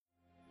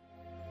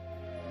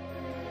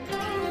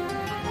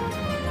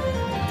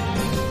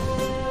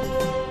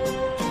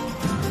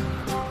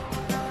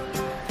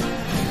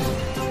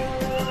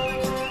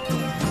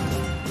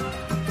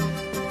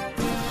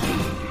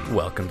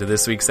to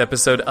this week's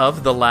episode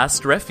of The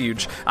Last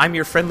Refuge. I'm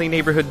your friendly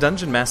neighborhood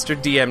dungeon master,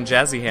 DM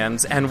Jazzy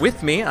Hands, and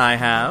with me I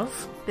have...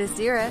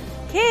 Bria.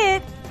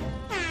 Kid.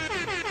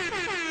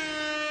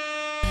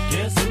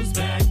 Guess who's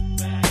back?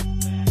 Back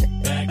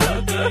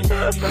again.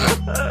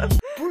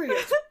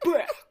 Bria's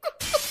back.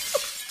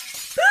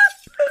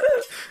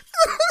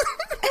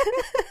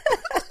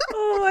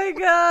 Oh my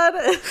god.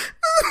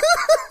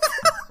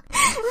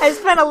 I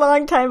spent a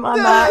long time on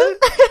that.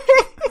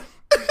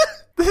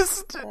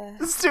 This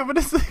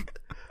stupidest thing.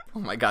 Oh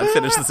my god,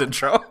 finish this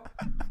intro.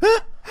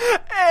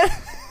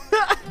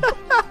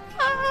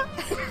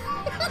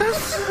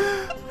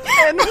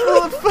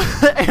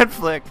 And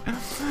Flick.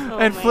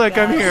 And Flick,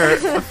 I'm here.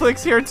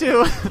 Flick's here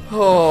too.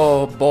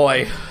 Oh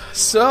boy.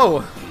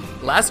 So,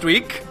 last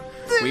week,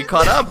 we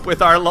caught up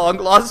with our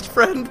long-lost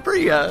friend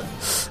Bria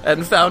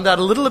and found out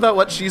a little about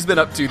what she's been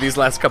up to these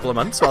last couple of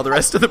months while the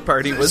rest of the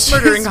party was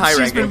murdering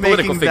high-ranking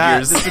political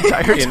figures this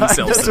entire in time. That's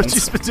what Silsons.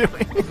 she's been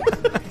doing.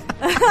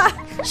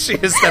 She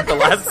has spent the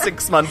last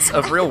 6 months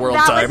of real-world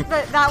That time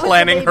was the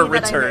planning her baby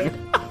that I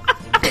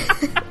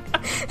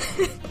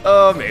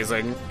return.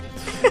 Amazing.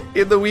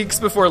 In the weeks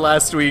before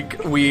last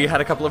week, we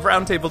had a couple of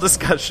roundtable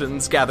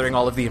discussions gathering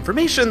all of the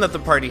information that the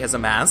party has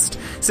amassed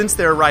since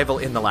their arrival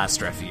in the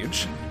Last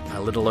Refuge,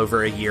 a little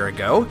over a year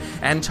ago,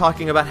 and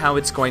talking about how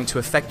it's going to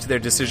affect their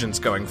decisions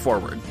going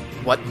forward.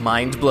 What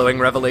mind-blowing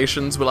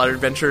revelations will our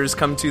adventurers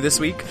come to this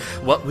week?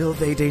 What will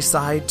they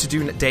decide to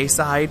do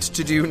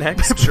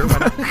next? Sure, why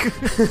not?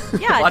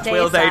 Yeah, What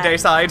will they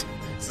decide. decide?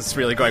 This is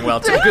really going well.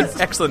 It's a good,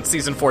 excellent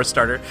Season 4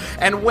 starter.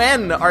 And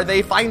when are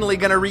they finally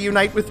going to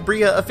reunite with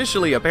Bria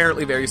officially?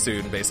 Apparently very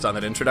soon, based on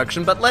that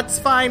introduction. But let's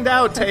find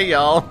out. Hey,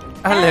 y'all.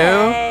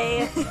 Hello.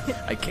 Hey.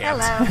 I can't.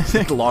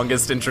 Hello.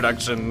 Longest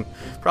introduction.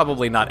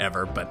 Probably not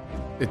ever, but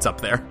it's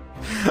up there.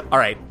 All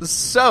right.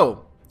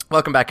 So,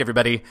 welcome back,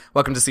 everybody.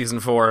 Welcome to Season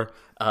 4.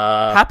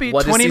 Happy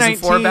what 2019. Is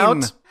Season 4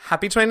 about?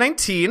 Happy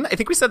 2019. I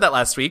think we said that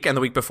last week and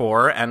the week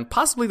before, and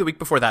possibly the week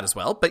before that as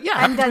well. But yeah,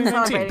 I'm happy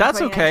done 2019. celebrating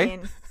That's okay.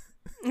 2019.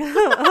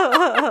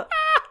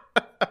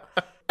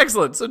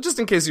 Excellent. So just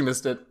in case you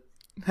missed it,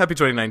 happy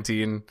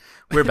 2019.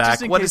 We're back.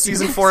 Just in What case is you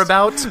Season missed 4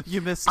 about?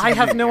 You missed I it.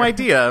 have no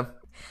idea.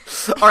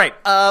 All right,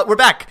 we're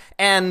back.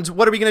 And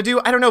what are we going to do?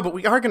 I don't know, but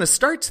we are going to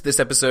start this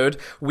episode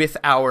with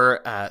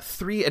our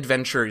three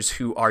adventurers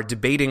who are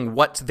debating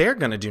what they're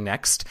going to do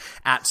next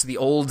at the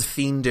old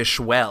fiendish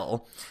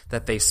well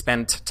that they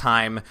spent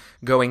time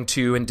going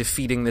to and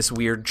defeating this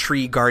weird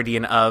tree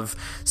guardian of,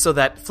 so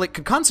that Flick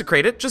could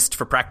consecrate it just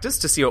for practice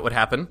to see what would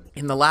happen.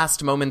 In the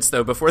last moments,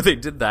 though, before they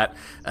did that,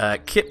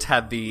 Kit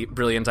had the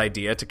brilliant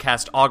idea to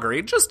cast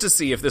Augury just to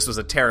see if this was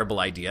a terrible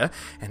idea,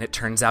 and it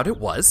turns out it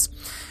was.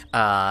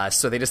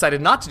 So they decided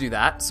not to do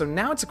that, so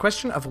now it's a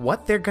question of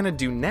what they're going to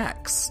do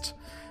next.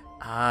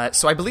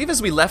 So I believe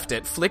as we left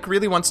it, Flick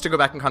really wants to go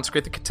back and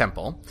consecrate the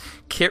temple.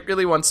 Kit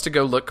really wants to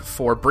go look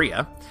for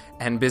Bria.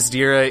 And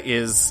Bizdira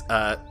is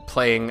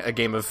playing a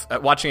game of,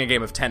 watching a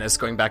game of tennis,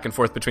 going back and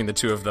forth between the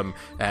two of them,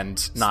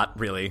 and not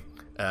really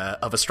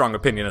of a strong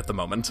opinion at the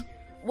moment.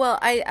 Well,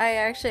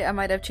 I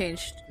might have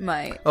changed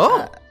my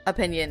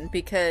opinion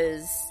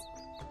because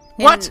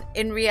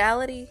in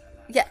reality,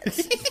 yeah.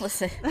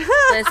 listen.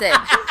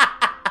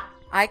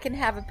 I can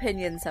have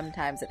opinions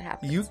sometimes. It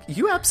happens.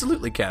 You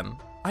absolutely can.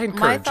 I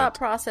encourage My thought it.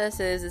 process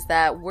is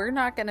that we're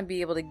not going to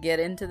be able to get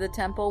into the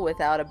temple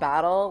without a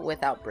battle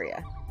without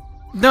Bria.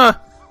 No,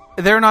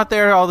 they're not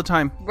there all the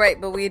time.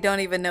 Right, but we don't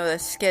even know the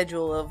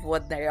schedule of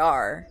what they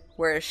are,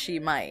 whereas she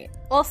might.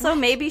 Also,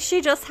 maybe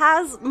she just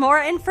has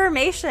more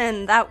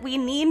information that we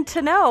need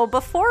to know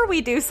before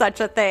we do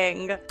such a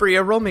thing.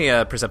 Bria, roll me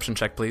a perception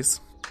check,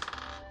 please.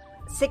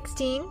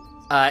 16.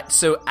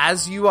 So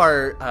as you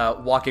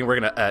are walking, we're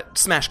going to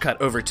smash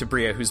cut over to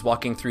Bria, who's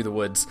walking through the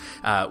woods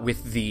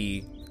with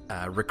the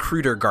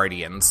recruiter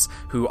guardians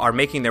who are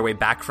making their way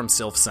back from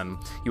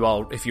Silfson. You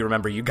all, if you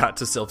remember, you got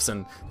to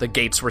Silfson, the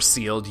gates were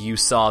sealed, you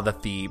saw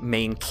that the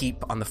main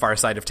keep on the far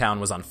side of town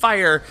was on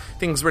fire,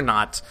 things were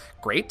not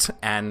great,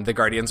 and the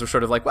guardians were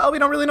sort of like, well, we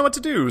don't really know what to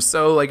do,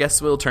 so I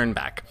guess we'll turn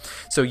back.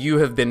 So you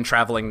have been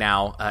traveling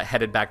now,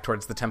 headed back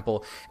towards the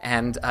temple,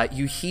 and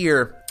you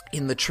hear...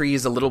 in the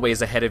trees a little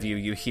ways ahead of you,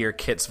 you hear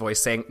Kit's voice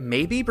saying,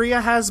 maybe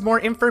Bria has more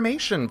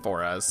information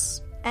for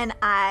us. And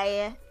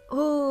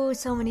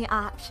so many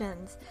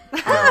options.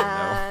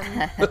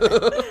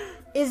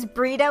 Is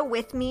Brita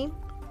with me,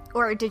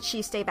 or did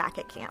she stay back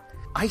at camp?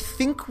 I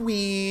think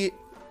we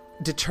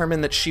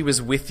determined that she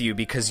was with you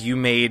because you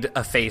made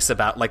a face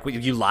about, like,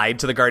 you lied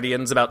to the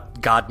Guardians about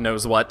God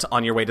knows what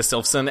on your way to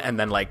Silfson, and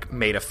then, like,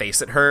 made a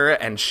face at her,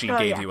 and she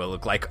gave you a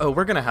look like, oh,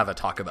 we're gonna have a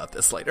talk about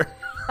this later.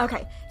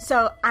 Okay,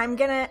 so I'm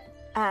gonna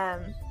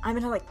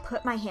like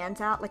put my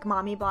hands out, like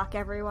mommy block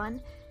everyone,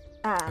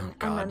 and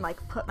then like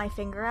put my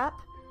finger up,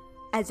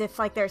 as if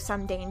like there's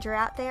some danger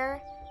out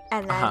there,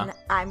 and then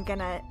I'm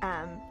gonna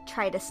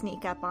try to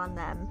sneak up on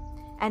them.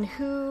 And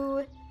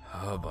who?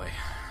 Oh boy.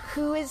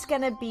 Who is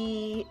gonna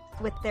be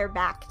with their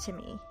back to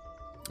me?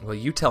 Well,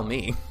 you tell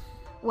me.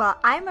 Well,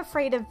 I'm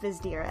afraid of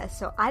Bizdira,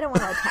 so I don't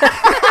want to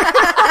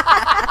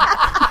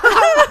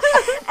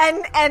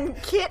and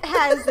Kit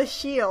has the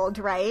shield,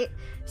 right?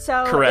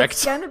 So Correct.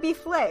 It's gonna be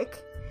Flick.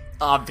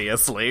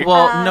 Obviously.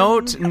 Well,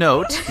 note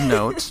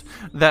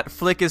that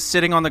Flick is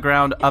sitting on the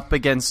ground up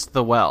against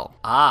the well.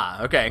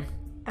 Okay.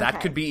 That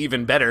Okay. could be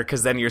even better,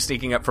 because then you're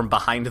sneaking up from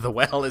behind the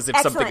well as if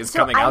something Excellent. is So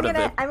coming out of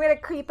it. I'm gonna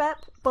creep up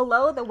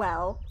below the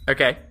well,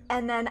 Okay.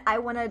 and then I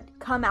want to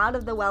come out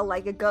of the well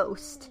like a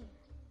ghost.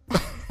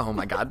 Oh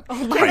my god. my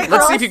All right, God.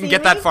 let's see if you can See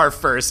get that me? far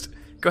first.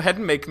 Go ahead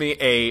and make me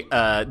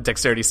a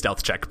dexterity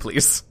stealth check,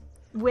 please.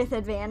 With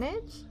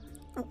advantage?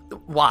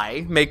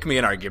 Why? Make me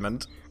an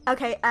argument.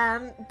 Okay,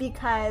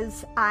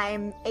 because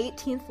I'm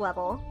 18th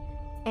level,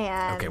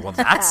 and... Okay, well,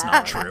 that's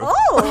not true.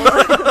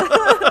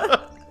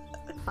 Oh!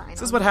 Fine.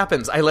 This is what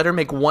happens. I let her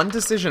make one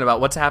decision about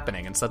what's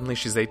happening, and suddenly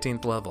she's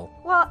 18th level.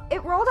 Well,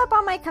 it rolled up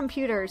on my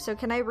computer, so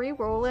can I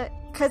re-roll it?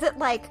 Because it,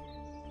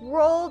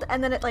 rolled,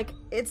 and then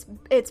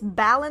it's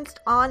balanced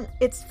on...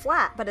 It's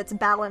flat, but it's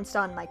balanced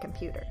on my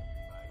computer.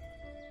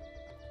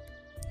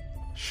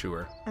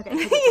 Sure. Okay, 'cause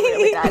it's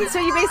really bad. So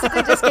you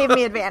basically just gave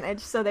me advantage,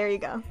 so there you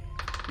go.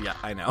 Yeah,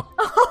 I know.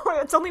 Oh,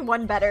 it's only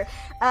one better.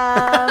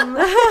 That's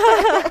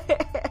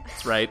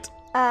right.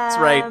 That's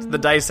right. The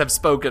dice have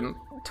spoken.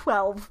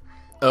 12.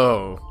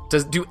 Oh.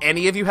 Do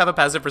any of you have a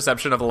passive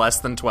perception of less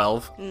than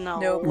 12? No.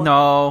 Nope.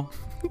 No.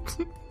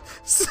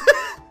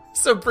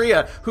 So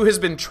Bria, who has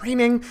been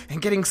training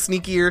and getting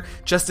sneakier,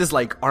 just is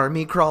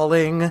army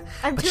crawling.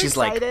 I'm but too she's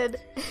excited.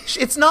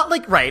 It's not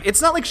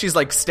it's not like she's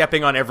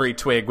stepping on every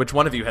twig, which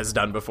one of you has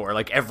done before,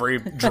 every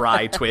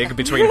dry twig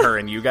between her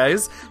and you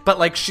guys.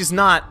 But she's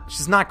not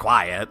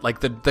quiet.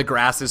 The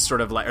grass is sort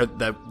of or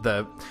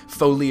the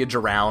foliage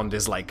around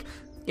is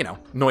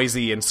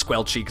noisy and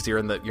squelchy because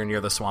you're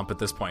near the swamp at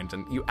this point,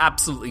 and you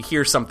absolutely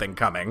hear something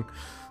coming.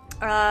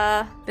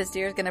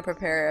 Bizdir's gonna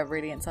prepare a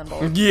Radiant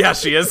Sunbolt. Yeah,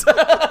 she is.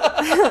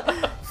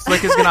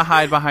 Flick is gonna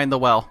hide behind the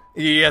well.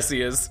 Yes,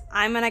 he is.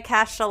 I'm gonna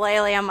cast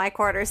Shillelagh on my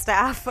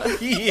quarterstaff.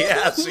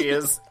 Yeah, she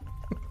is.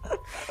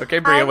 Okay,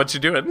 Bria, what you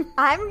doing?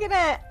 I'm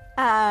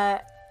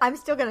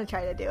still gonna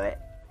try to do it.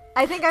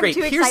 I think I'm Great,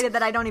 too here's- excited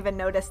that I don't even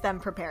notice them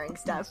preparing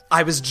stuff.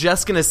 I was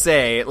just gonna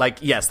say,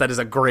 yes, that is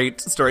a great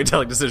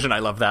storytelling decision. I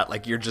love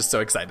that. You're just so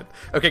excited.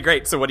 Okay,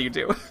 great. So what do you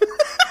do?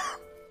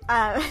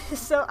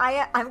 So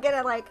I'm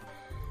gonna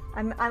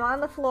I'm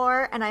on the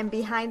floor and I'm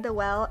behind the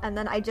well, and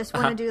then I just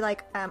want to do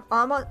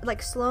almost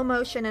slow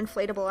motion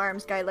inflatable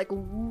arms guy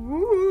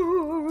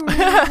woo.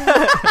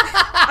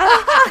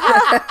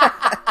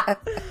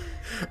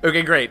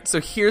 Okay, great.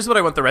 So here's what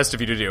I want the rest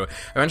of you to do.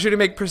 I want you to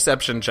make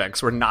perception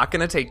checks. We're not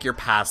going to take your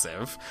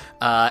passive.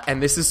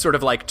 And this is sort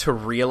of to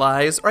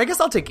realize, or I guess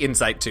I'll take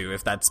insight too,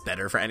 if that's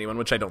better for anyone,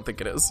 which I don't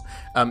think it is,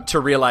 to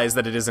realize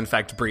that it is in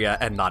fact Bria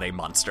and not a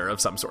monster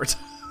of some sort.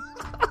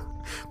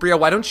 Bria,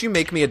 why don't you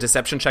make me a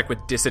deception check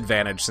with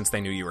disadvantage since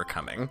they knew you were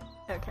coming?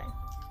 Okay.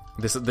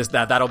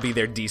 That'll be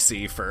their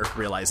DC for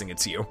realizing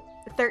it's you.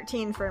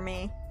 13 for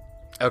me.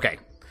 Okay.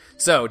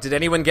 So, did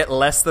anyone get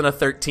less than a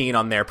 13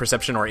 on their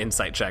perception or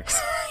insight checks?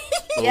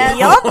 Yeah.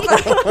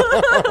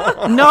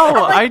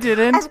 No, I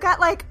didn't. I've got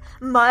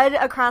mud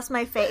across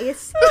my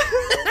face.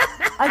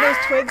 And there's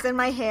twigs in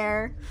my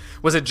hair.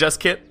 Was it just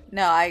Kit?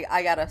 No,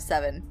 I got a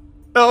 7.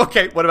 Oh,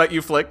 okay. What about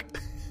you, Flick?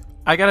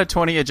 I got a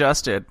 20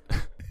 adjusted.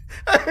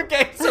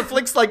 Okay, so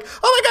Flick's oh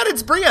my god,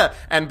 it's Bria!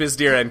 And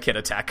Bizdira and Kit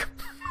attack.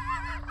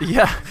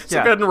 Yeah. So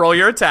go ahead and roll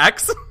your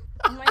attacks.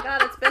 Oh my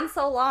god, it's been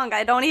so long.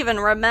 I don't even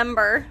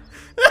remember.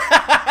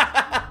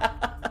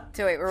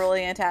 So wait, we're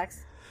rolling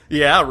attacks.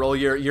 Yeah, roll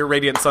your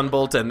Radiant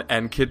Sunbolt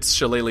and Kit's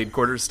Shillelagh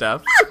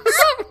Quarterstaff.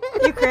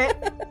 You crit?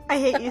 I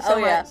hate you so Oh,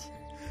 yeah. much.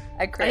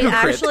 I I crit.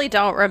 actually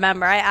don't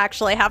remember. I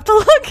actually have to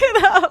look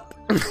it up.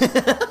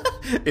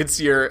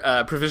 It's your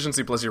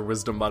proficiency plus your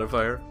wisdom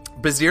modifier.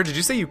 Bizdir, did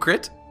you say you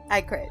crit?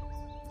 I crit.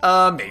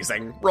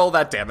 Amazing. Roll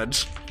that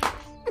damage.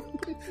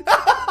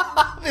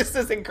 This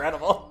is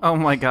incredible. Oh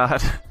my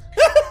god.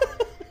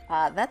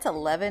 That's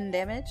 11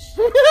 damage.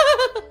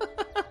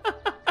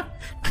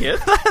 Kit?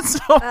 That's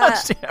so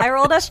much damage. I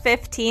rolled a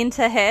 15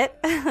 to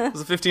hit.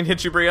 Does a 15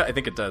 hit you, Bria? I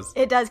think it does.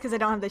 It does because I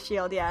don't have the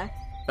shield, yeah.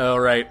 All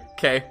right.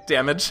 Okay,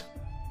 damage.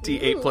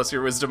 D8 plus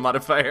your wisdom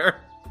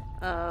modifier.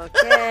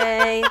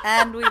 Okay.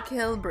 And we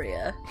kill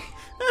Bria.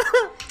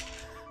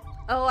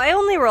 Oh, I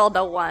only rolled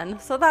a 1,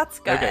 so that's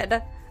good.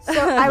 Okay. So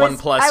I One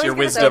was, plus I was your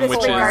gonna say wisdom, this which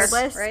is-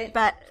 regardless, Right.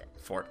 but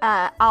 4.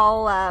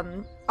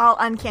 I'll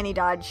uncanny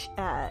dodge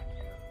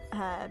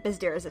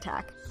Bizdira's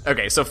attack.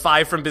 Okay, so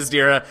 5 from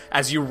Bizdira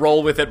as you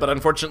roll with it, but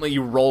unfortunately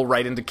you roll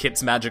right into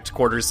Kit's magic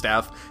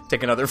quarterstaff.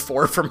 Take another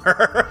 4 from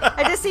her.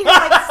 I just see her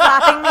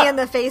slapping me in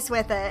the face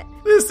with it.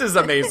 This is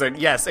amazing.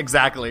 Yes,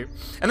 exactly.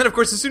 And then, of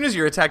course, as soon as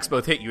your attacks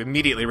both hit, you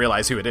immediately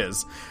realize who it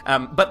is.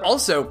 But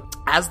also,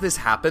 as this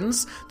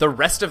happens, the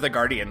rest of the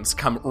Guardians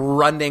come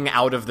running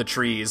out of the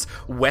trees,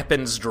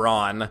 weapons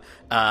drawn.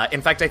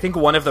 In fact, I think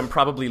one of them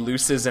probably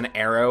looses an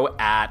arrow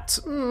at...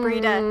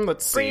 Brita.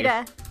 let's see.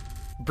 Brita.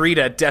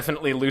 Brita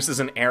definitely looses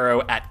an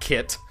arrow at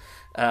Kit.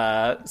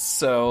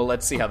 So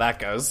let's see how that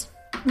goes.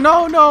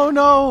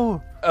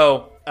 No.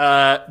 Oh,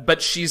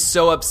 But she's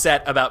so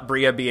upset about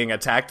Bria being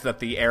attacked that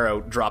the arrow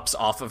drops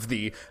off of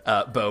the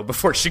bow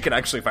before she can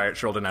actually fire it.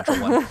 She rolled a natural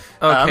one.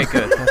 Okay,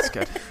 good. That's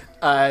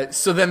good.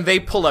 So then they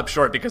pull up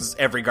short because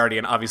every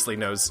guardian obviously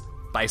knows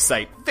by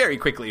sight very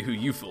quickly who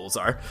you fools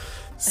are.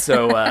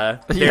 So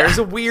there's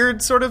a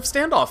weird sort of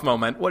standoff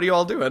moment. What are you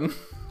all doing?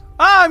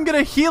 I'm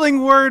gonna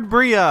healing word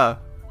Bria.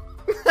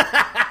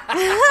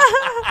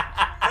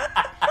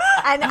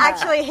 And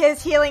actually,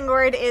 his healing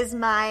word is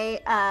my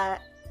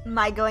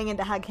going in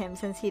to hug him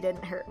since he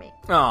didn't hurt me.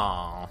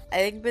 Aww. I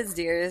think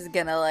Bizdir is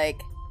gonna,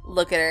 like,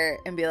 look at her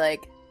and be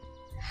like,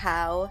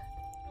 how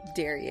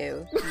dare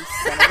you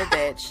son of a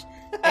bitch,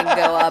 and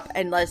go up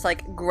and just,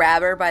 like,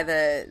 grab her by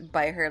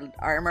her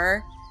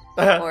armor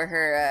or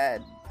her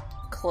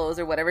clothes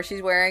or whatever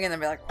she's wearing, and then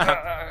be like,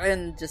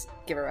 and just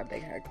give her a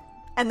big hug.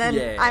 And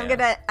then I'm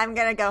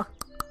gonna go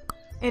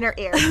in her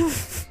ear.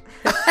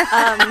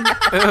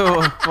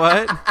 Ew,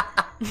 what?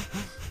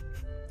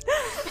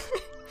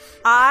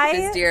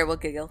 Bizdir will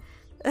giggle.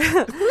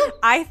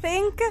 I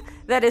think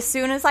that as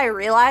soon as I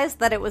realized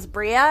that it was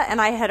Bria and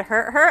I had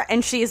hurt her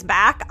and she's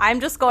back, I'm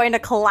just going to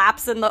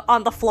collapse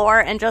on the floor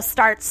and just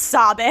start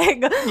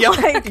sobbing. Yep,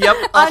 like,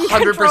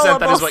 100%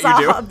 that is what you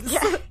do. sobs.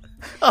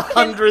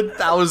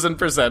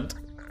 100,000%.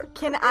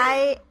 Can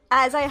I,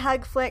 as I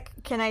hug Flick,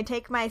 can I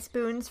take my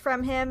spoons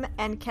from him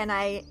and can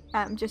I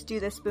just do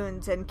the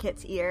spoons in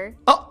Kit's ear?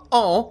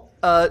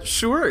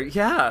 Sure,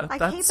 yeah. Like,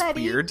 That's hey,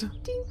 buddy. weird. Ding,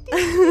 ding,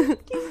 ding,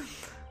 ding.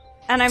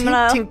 And I'm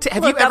gonna. Tink, tink.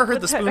 Have you look ever up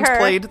heard the to spoons her.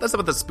 played? That's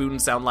what the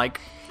spoons sound like.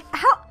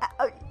 How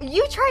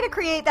you try to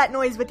create that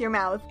noise with your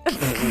mouth?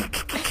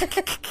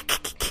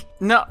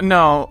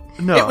 No.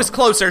 It was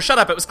closer. Shut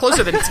up. It was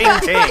closer than ting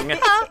ting.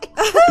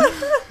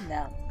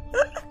 No.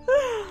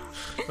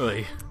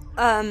 Oy.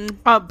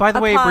 By the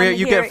way, Upon Bria,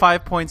 you hearing- get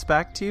 5 points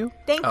back to you.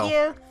 Thank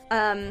you.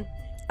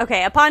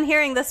 Okay, upon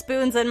hearing the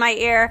spoons in my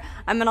ear,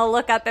 I'm gonna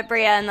look up at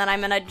Bria and then I'm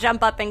gonna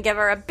jump up and give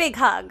her a big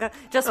hug,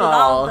 just with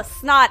all the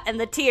snot and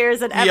the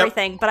tears and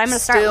everything. But I'm gonna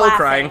start Still laughing.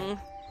 crying.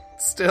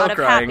 Still Out of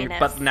crying, happiness.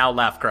 but now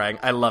laugh crying.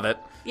 I love it.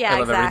 Yeah, I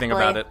love everything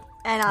exactly. about it.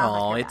 And I'll Oh,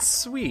 hug her it's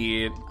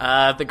sweet.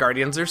 The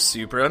Guardians are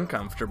super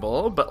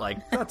uncomfortable, but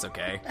like that's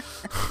okay.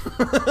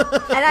 back.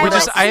 And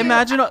I, I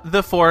imagine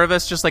the four of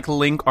us just like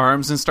link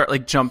arms and start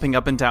like jumping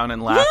up and down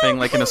and laughing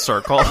like in a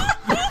circle.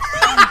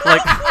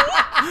 Like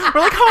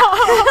we're like,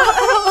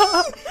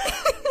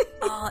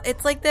 Oh,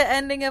 it's like the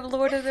ending of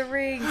Lord of the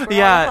Rings. Where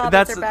yeah, all the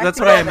hobbits that's are back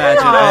what I together.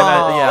 imagine.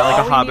 Yeah, like All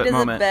a we Hobbit need is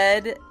moment. a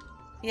bed.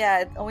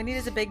 Yeah, all we need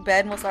is a big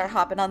bed, and we'll start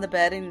hopping on the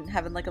bed and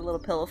having like a little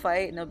pillow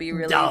fight, and it'll be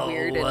really No.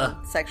 weird and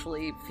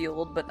sexually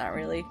fueled, but not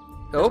really.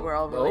 'Cause Nope, we're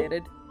all nope.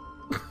 related.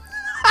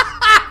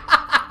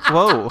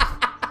 Whoa.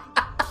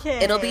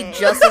 It'll be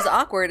just as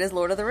awkward as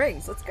Lord of the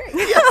Rings. That's great.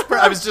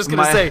 I was just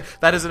gonna say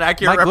that is an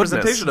accurate my goodness.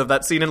 representation of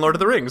that scene in Lord of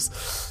the Rings.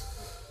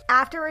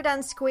 After we're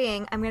done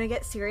squeeing, I'm gonna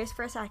get serious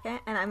for a second,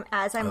 and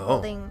I'm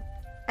holding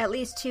at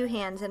least two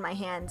hands in my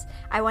hands,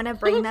 I want to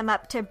bring them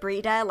up to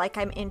Brita like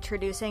I'm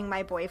introducing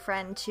my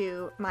boyfriend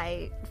to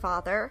my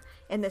father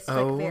in this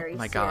like very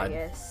my God.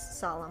 serious,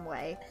 solemn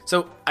way.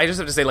 So I just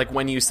have to say, like,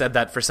 when you said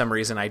that, for some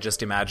reason, I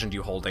just imagined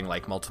you holding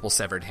like multiple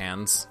severed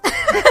hands.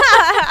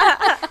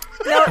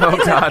 No,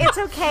 God. it's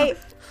okay.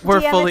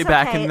 We're DM, fully it's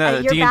back okay. in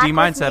the You're back D&D with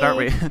mindset, aren't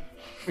me.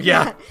 we?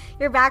 Yeah.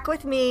 You're back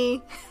with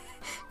me.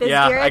 This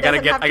Yeah, Garrett I gotta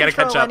doesn't get- have I gotta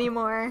catch control up.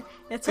 anymore.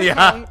 It's okay.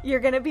 Yeah. You're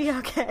gonna be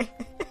okay.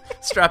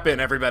 Strap in,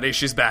 everybody.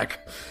 She's back.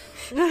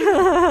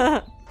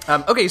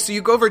 Okay, so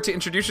you go over to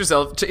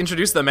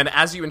introduce them, and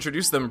as you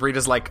introduce them,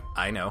 Brita's like,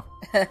 I know.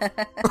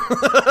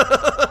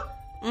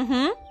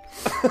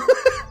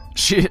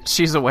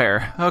 She's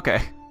aware.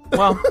 Okay.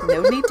 Well,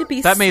 No need to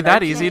be that made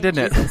that snarky. easy,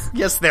 didn't it?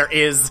 Yes, there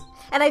is.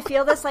 And I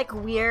feel this like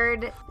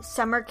weird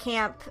summer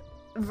camp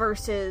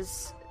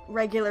versus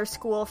regular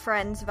school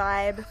friends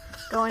vibe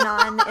going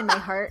on in my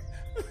heart.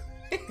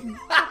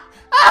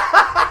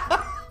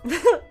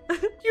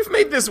 You've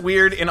made this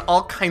weird in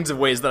all kinds of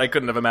ways that I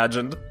couldn't have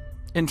imagined.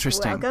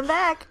 Interesting. Welcome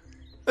back.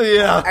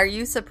 Yeah. Are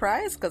you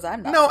surprised? Because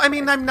I'm not. No, I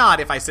mean, I'm not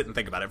if I sit and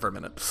think about it for a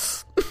minute.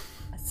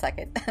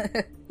 Second.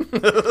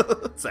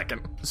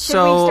 Second. Should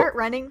So we start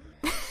running?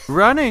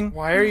 running.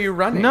 Why are you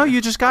running? No,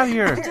 you just got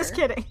here. Just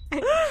kidding.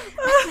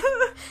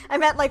 I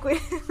meant like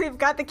we've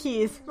got the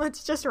keys.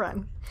 Let's just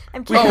run.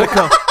 I'm kidding.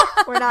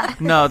 We're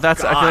not. No,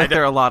 that's. I feel like God.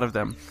 there are a lot of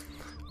them.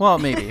 Well,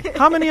 maybe.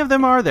 How many of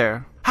them are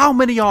there? How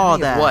many are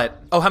there?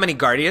 What? Oh, how many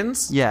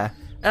guardians? Yeah.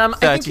 I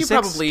think you 36,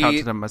 probably...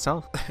 counted them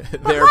myself.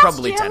 There are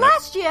probably 10.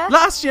 Last year.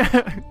 Last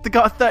year, they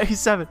got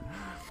 37.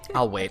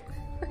 I'll wait.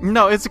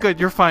 No, it's good.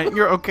 You're fine.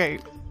 You're okay.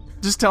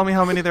 Just tell me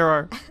how many there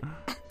are.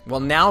 Well,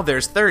 now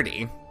there's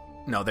 30.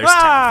 No, there's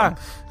 10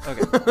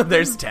 of them.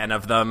 There's 10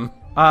 of them.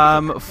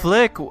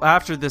 Flick,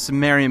 after this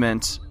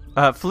merriment,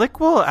 Flick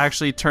will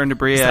actually turn to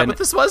Bria Is that and what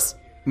this was?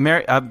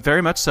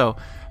 very much so.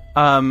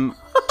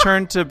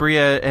 Turn to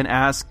Bria and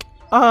ask,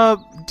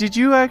 did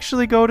you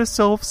actually go to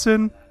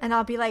Silfson? And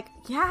I'll be like,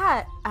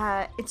 yeah,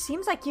 it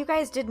seems like you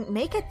guys didn't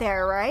make it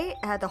there, right?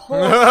 The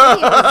whole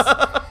city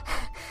was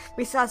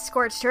we saw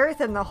scorched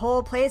earth and the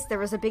whole place. There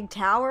was a big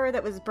tower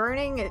that was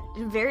burning.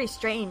 Very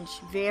strange.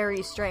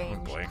 Very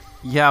strange. Boy.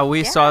 Yeah,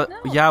 we saw.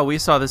 no. Yeah, we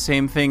saw the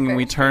same thing, and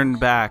we turned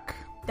back.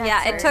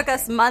 Yeah, it took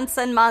us months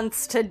and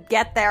months to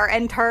get there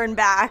and turn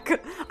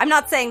back. I'm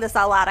not saying this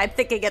out loud. I'm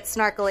thinking it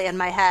snarkily in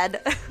my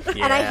head.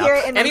 Yeah. And I hear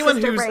it in my Anyone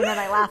sister who's- brain and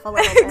I laugh a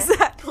little bit.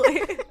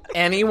 Exactly.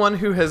 Anyone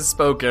who has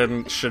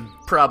spoken should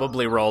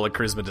probably roll a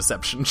charisma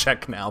deception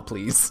check now,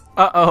 please.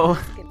 Uh-oh.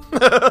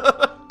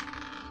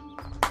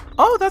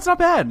 Oh, that's not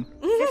bad.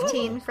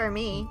 15 for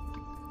me.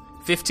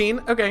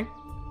 15? Okay.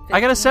 I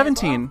got a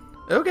 17.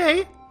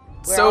 Okay.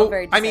 We're So, all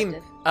very I mean,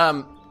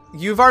 deceptive.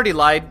 you've already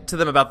lied to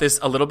them about this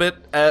a little bit,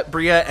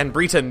 Bria, and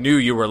Brita knew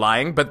you were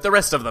lying, but the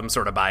rest of them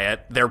sort of buy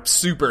it. They're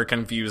super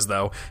confused,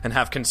 though, and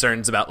have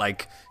concerns about,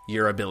 like,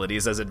 your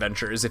abilities as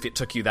adventurers if it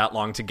took you that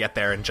long to get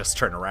there and just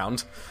turn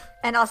around.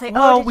 And I'll say,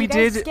 Well, did we you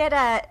guys did-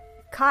 get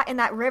caught in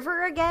that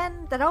river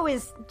again? That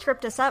always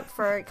tripped us up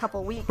for a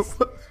couple weeks.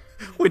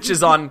 Which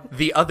is on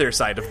the other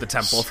side of the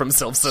temple from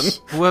Silson.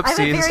 I'm a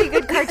Whoopsies. very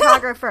good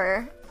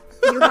cartographer.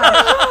 You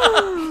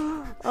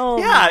have Oh,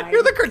 Yeah, my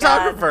you're the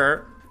God.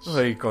 cartographer.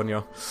 Ay,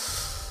 coño.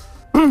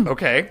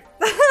 Okay.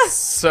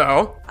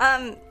 So,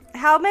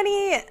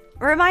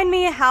 Remind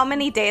me, how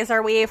many days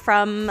are we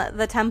from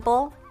the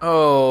temple?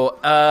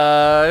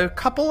 a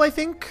couple, I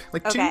think?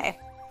 Like two? Okay.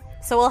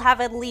 So we'll have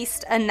at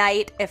least a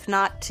night, if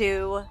not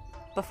two,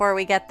 before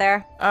we get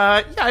there.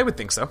 Yeah, I would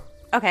think so.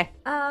 Okay.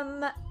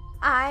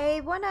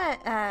 I want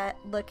to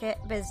look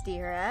at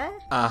Vizdira,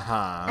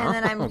 Uh-huh. and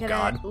then I'm Oh, going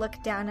God. to look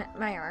down at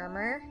my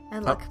armor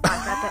and look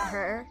back up at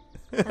her.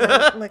 And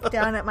then look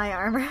down at my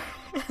armor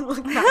and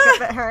look back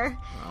up at her.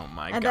 Oh,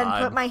 my And God.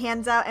 then put my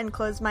hands out and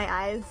close my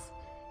eyes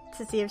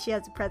to see if she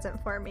has a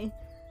present for me.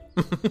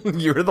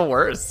 You're the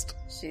worst.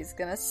 She's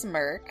gonna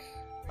smirk.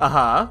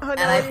 Uh-huh. Oh no,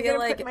 I I'm feel gonna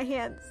like- put my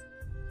hands.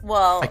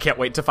 Well, I can't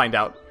wait to find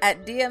out.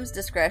 at DM's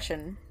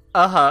discretion,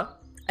 Uh-huh.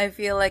 I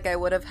feel like I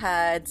would have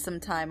had some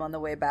time on the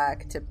way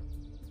back to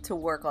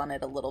work on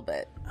it a little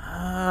bit.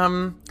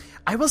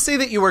 I will say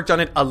that you worked on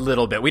it a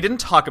little bit. We didn't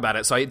talk about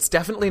it, so it's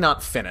definitely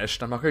not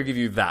finished. I'm not going to give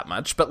you that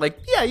much, but, like,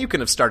 yeah, you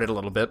can have started a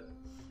little bit.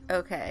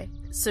 Okay.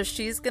 So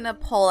she's gonna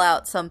pull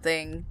out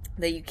something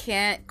that you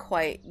can't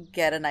quite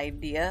get an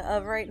idea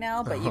of right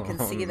now, but you can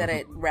see that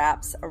it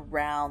wraps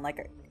around,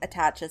 like,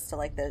 attaches to,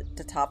 like, the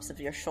tops of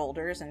your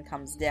shoulders and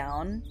comes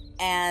down.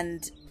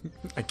 And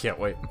I can't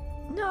wait.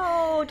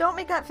 No, don't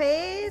make that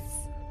face.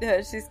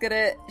 she's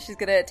gonna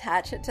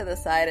attach it to the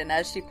side, and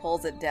as she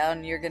pulls it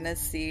down, you're gonna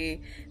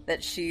see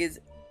that she's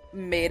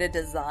made a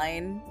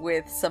design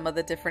with some of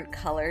the different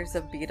colors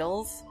of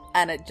beetles,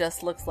 and it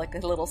just looks like a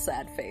little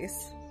sad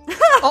face.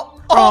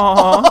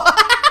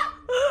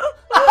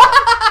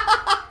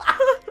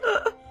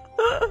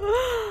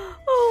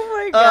 Oh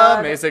my god.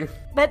 Amazing.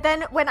 But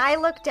then when I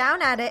look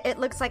down at it, it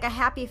looks like a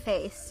happy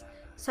face.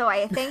 So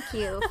I thank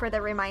you for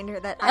the reminder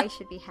that I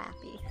should be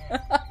happy.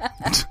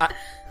 It's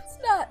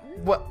not.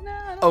 What? No,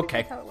 I don't Okay.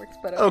 think that's how it works,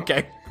 but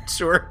Okay,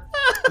 sure.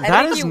 I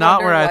That think is you not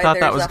wonder where I why thought that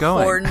there's was a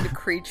going. horned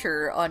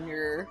creature on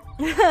your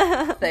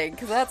thing,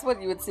 because that's what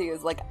you would see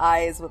is like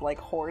eyes with like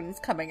horns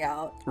coming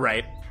out.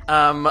 Right.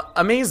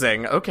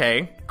 Amazing.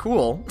 Okay,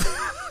 cool.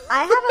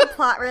 I have a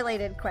plot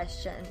related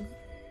question.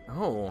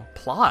 Oh,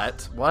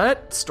 plot?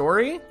 What?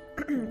 Story?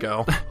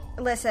 Go.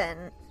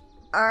 Listen,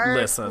 our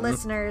Listen.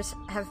 listeners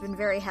have been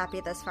very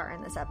happy thess far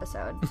in this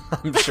episode.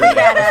 I'm sure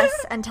they At are.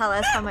 us and tell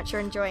us how much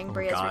you're enjoying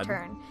Bria's God.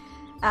 return.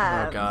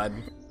 Oh, God.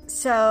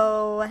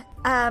 So,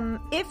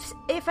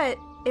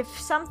 if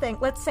something,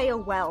 let's say a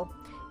well,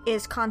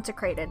 is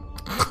consecrated,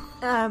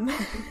 I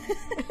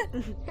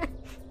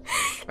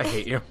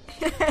hate you.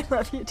 I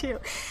love you too.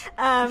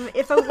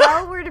 If a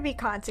well were to be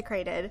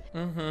consecrated,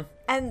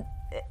 and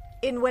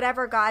in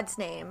whatever god's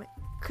name,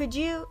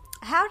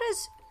 how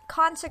does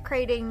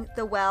consecrating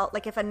the well,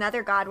 like if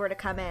another god were to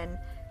come in,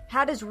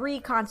 how does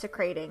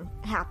reconsecrating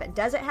happen?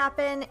 Does it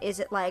happen? Is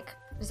it like,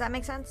 does that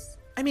make sense?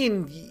 I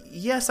mean,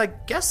 yes, I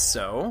guess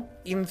so.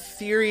 In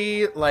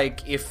theory,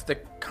 like, if the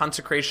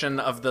consecration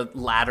of the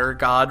latter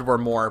god were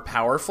more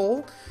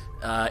powerful,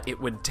 it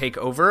would take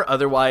over.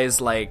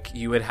 Otherwise, like,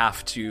 you would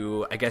have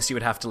to,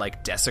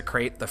 like,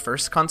 desecrate the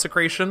first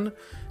consecration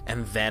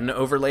and then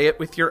overlay it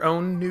with your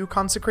own new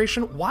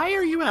consecration. Why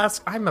are you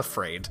I'm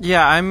afraid.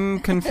 Yeah, I'm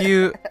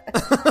confused.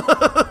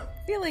 I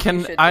feel like you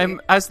should be.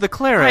 As the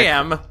cleric, I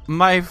am.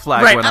 my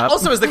flag Right, went up.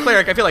 also as the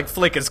cleric, I feel like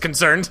Flick is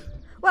concerned.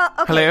 Well,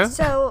 okay, Hello?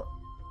 so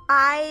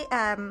I,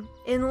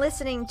 in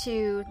listening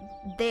to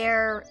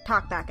their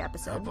talkback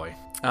episode, Oh, boy.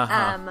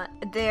 Uh-huh.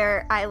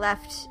 I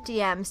left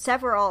DM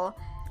several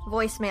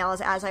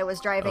voicemails as I was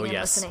driving Oh, and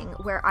yes. listening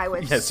where I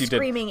was Yes, you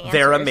screaming did. answers.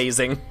 They're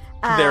amazing.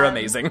 They're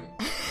amazing.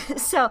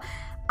 So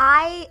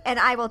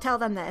I will tell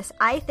them this.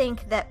 I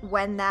think that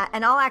when that,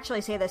 and I'll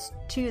actually say this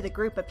to the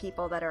group of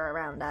people that are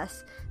around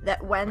us,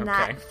 that when Okay.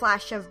 that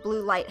flash of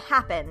blue light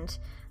happened,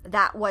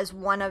 that was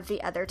one of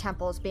the other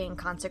temples being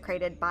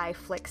consecrated by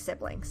Flick's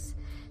siblings.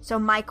 So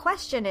my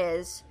question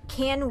is,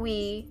 can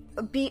we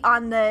be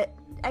on the,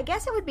 I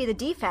guess it would be the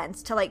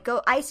defense to like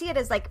go, I see it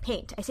as like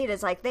paint. I see it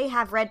as like they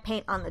have red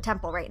paint on the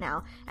temple right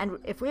now. And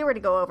if we were to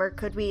go over,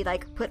 could we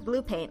like put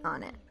blue paint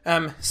on it?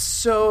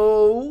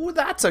 So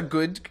that's a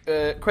good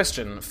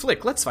question.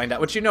 Flick, let's find out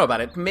what you know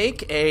about it.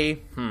 Make a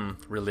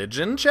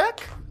religion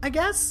check, I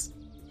guess?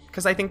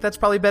 Because I think that's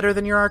probably better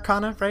than your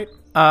arcana, right?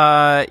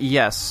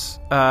 Yes.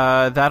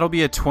 That'll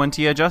be a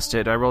 20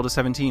 adjusted. I rolled a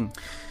 17.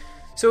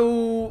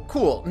 So,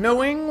 cool.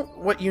 Knowing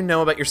what you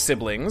know about your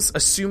siblings,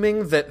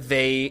 assuming that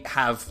they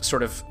have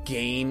sort of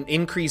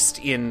increased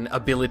in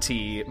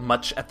ability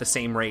much at the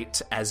same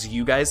rate as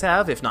you guys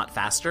have, if not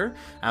faster,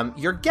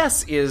 your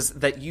guess is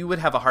that you would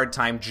have a hard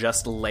time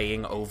just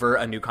laying over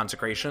a new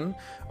consecration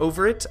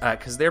over it,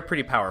 because they're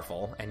pretty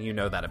powerful, and you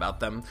know that about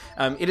them.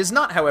 It is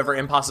not, however,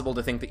 impossible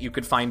to think that you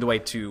could find a way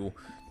to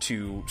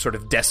sort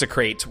of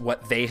desecrate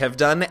what they have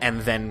done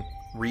and then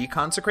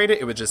reconsecrate it.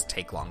 It would just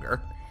take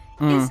longer.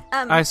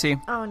 I see.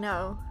 Oh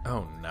no.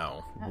 Oh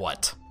no.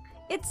 What?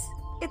 It's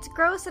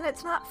gross and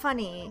it's not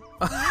funny.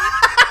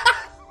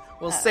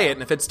 We'll say it,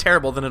 and if it's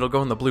terrible, then it'll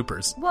go in the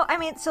bloopers. Well, I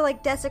mean, so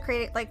like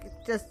desecrate it,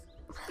 like just.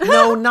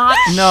 No, not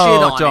No,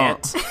 shit on don't.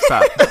 it.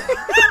 Stop.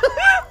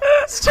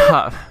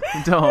 Stop.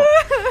 Don't.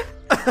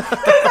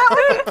 That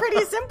would be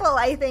pretty simple,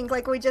 I think.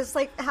 Like we just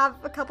like have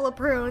a couple of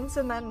prunes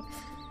and then.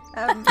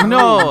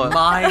 No.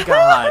 My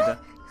God.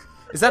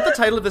 Is that the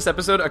title of this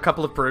episode? A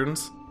couple of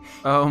prunes?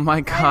 Oh my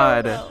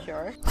God.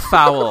 Sure.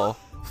 Foul.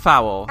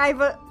 Foul.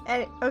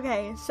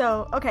 Okay,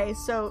 so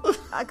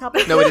a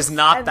couple. No, it is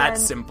not and that then-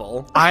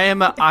 simple. I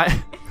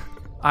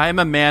am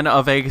a man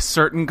of a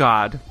certain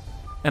god,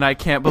 and I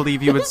can't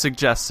believe you would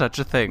suggest such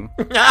a thing.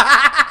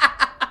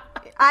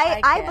 I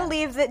can't.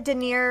 believe that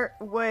Denier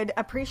would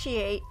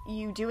appreciate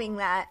you doing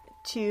that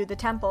to the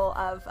temple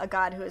of a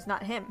god who is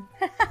not him.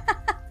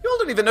 You all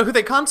don't even know who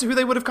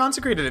they would have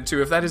consecrated it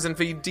to if that is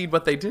indeed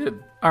what they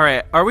did. All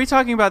right, are we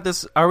talking about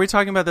this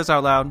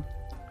out loud?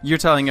 You're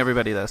telling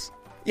everybody this.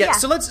 Yeah, Yeah.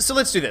 so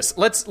let's do this.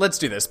 Let's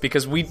do this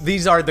because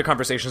these are the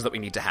conversations that we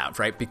need to have,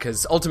 right?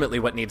 Because ultimately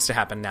what needs to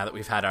happen now that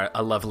we've had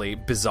a lovely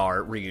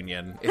bizarre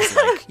reunion is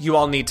like you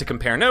all need to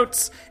compare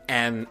notes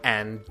and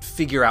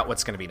figure out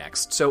what's going to be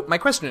next. So my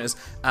question is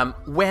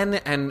when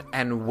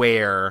and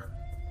where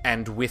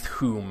and with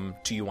whom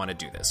do you want to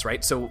do this,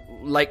 right? So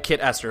like Kit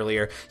asked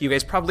earlier, you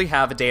guys probably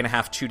have a day and a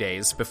half, 2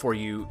 days before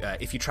you,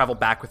 if you travel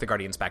back with the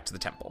Guardians back to the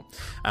temple.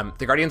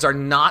 The Guardians are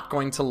not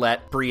going to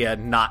let Bria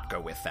not go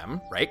with them,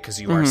 right?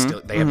 Because you are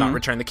still, they have not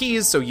returned the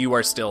keys, so you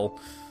are still,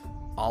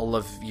 all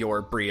of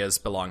your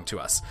Brias belong to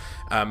us.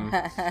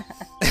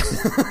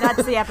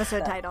 That's the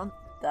episode title.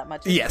 That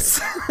much. Yes.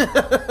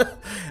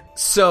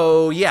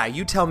 So yeah,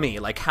 you tell me,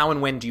 like how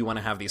and when do you want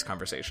to have these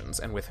conversations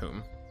and with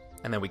whom?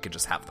 And then we could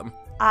just have them.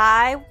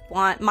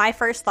 My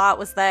first thought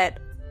was that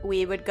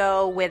we would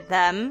go with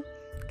them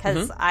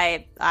because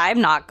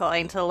I'm not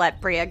going to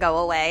let Bria go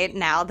away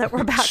now that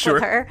we're back Sure.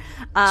 with her.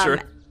 Sure.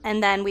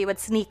 And then we would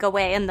sneak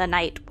away in the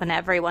night when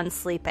everyone's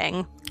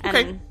sleeping. And,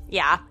 Okay.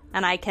 Yeah,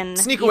 and I can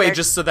Sneak away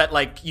just so that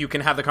like you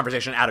can have the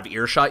conversation out of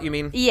earshot, you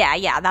mean?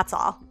 Yeah, that's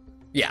all.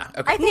 Yeah,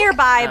 okay.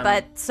 Nearby,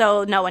 but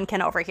so no one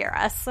can overhear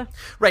us.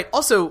 Right.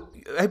 Also,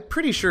 I'm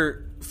pretty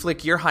sure,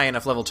 Flick, you're high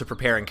enough level to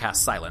prepare and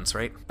cast silence,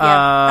 right?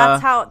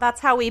 Yeah, that's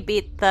how we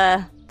beat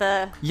the.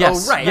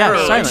 Yes. Oh, right. Yeah.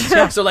 right. Silence.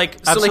 Yeah. So like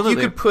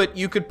Absolutely.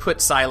 you could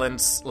put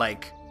silence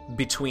like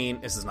between.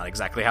 This is not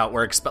exactly how it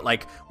works, but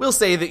like we'll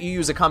say that you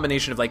use a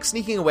combination of like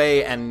sneaking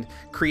away and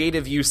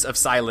creative use of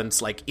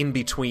silence, like in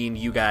between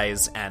you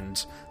guys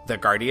and the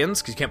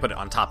Guardians, because you can't put it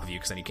on top of you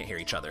because then you can't hear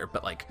each other.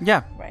 But like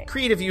Yeah. Right.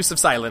 creative use of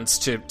silence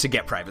to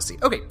get privacy.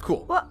 Okay,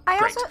 cool. Well,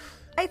 Great.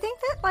 I think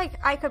that like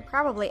I could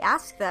probably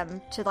ask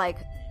them to like,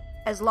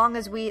 as long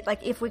as we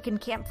like, if we can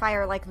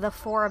campfire like the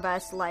four of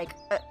us like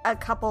a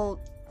couple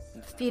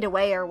feet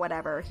away or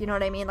whatever, you know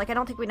what I mean? Like I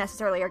don't think we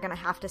necessarily are going to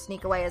have to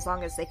sneak away as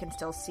long as they can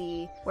still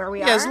see where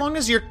we are. As long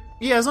as your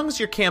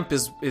camp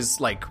is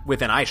like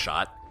within eye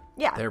shot.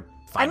 Yeah. They're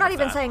fine I'm not with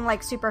even that. saying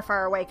like super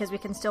far away because we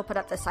can still put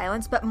up the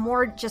silence, but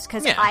more just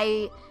because Yeah.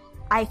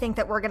 I think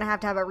that we're going to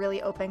have a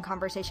really open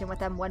conversation with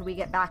them when we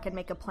get back and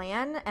make a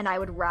plan, and I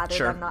would rather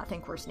Sure. them not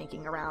think we're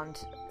sneaking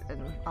around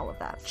and all of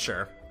that.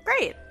 Sure.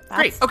 Great.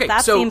 Great. Okay.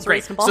 That so seems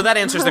great. reasonable. So that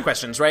answers the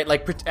questions, right?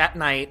 Like at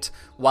night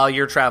while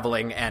you're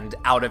traveling and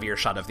out of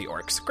earshot of the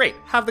orcs. Great.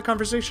 Have the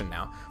conversation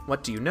now.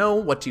 What do you know?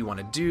 What do you want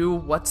to do?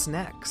 What's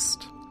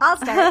next? I'll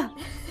start.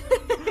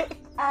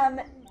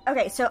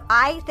 Okay, so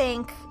I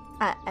think,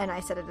 and I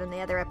said it in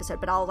the other episode,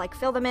 but I'll like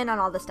fill them in on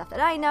all the stuff that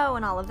I know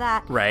and all of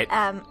that. Right.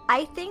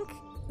 I think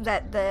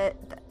that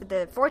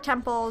the four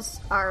temples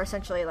are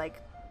essentially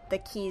like the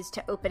keys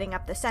to opening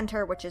up the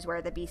center, which is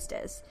where the beast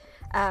is.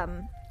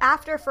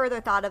 After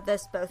further thought of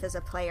this, both as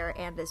a player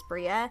and as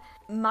Bria,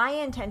 my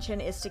intention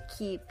is to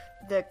keep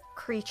the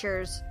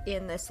creatures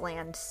in this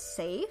land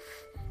safe,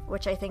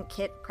 which I think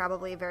Kit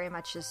probably very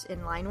much is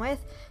in line with.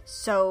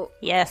 So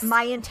Yes.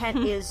 my intent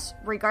is,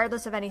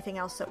 regardless of anything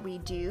else that we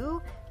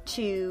do,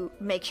 to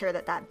make sure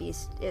that that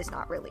beast is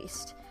not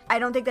released. I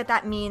don't think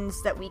that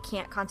means that we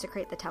can't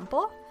consecrate the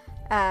temple,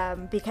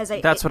 Because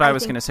That's what I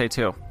was going to say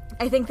too.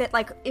 I think that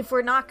like if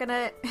we're not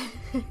gonna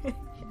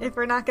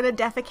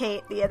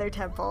defecate the other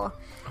temple,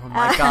 Oh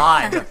my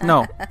god.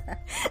 No.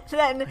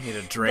 then I need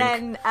a drink.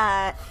 Then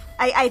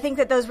I think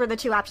that those were the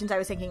two options I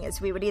was thinking.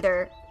 Is we would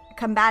either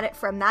combat it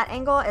from that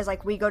angle, as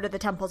like we go to the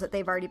temples that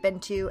they've already been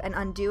to and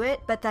undo it,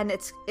 but then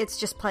it's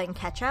just playing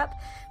catch up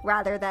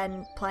rather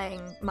than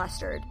playing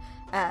mustard.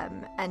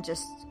 And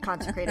just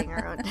consecrating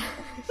our own.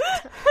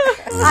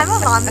 I'm a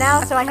mom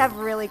now, so I have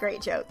really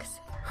great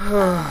jokes.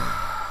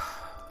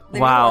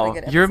 Wow,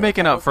 you're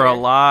making up for a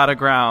lot of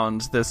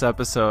ground this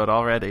episode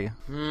already.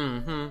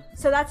 Mm-hmm.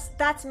 So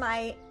that's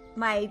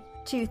my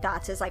two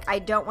thoughts. Is like I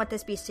don't want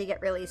this beast to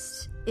get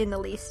released in the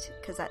least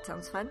because that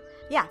sounds fun.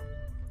 Yeah,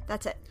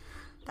 that's it.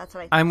 That's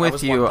what I think. I'm with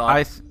was you. one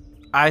thought.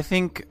 I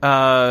think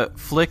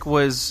Flick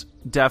was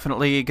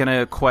definitely going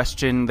to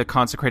question the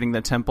consecrating the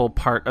temple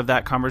part of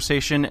that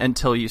conversation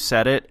until you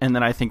said it, and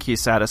then I think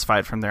he's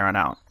satisfied from there on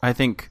out. I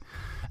think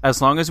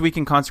as long as we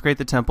can consecrate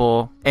the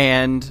temple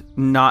and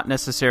not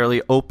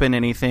necessarily open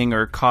anything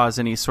or cause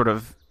any sort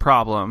of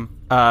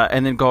problem,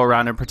 and then go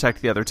around and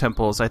protect the other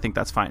temples, I think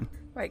that's fine.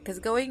 Right, because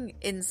going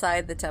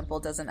inside the temple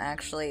doesn't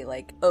actually,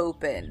 like,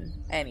 open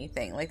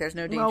anything. Like, there's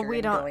no danger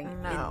in going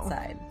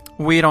inside.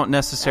 We don't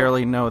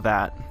necessarily know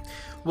that.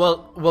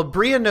 Well,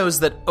 Bria knows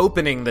that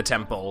opening the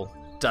temple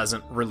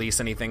doesn't release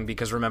anything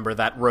because remember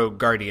that rogue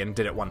guardian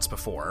did it once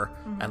before,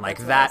 and like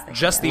that,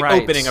 just the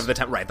Right. opening of the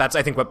temple. Right, that's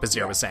I think what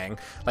Bazir was saying.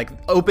 Like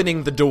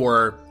opening the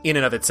door in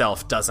and of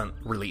itself doesn't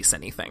release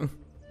anything.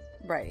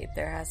 Right,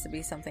 there has to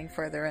be something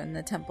further in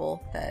the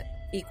temple that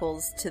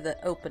equals to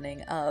the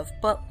opening of.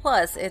 But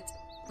plus, it's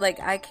like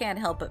I can't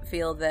help but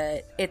feel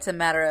that it's a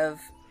matter of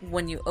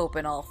when you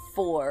open all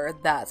four,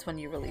 that's when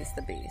you release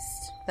the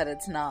beast. That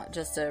it's not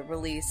just a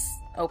release,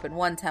 open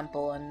one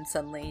temple, and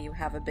suddenly you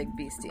have a big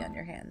beastie on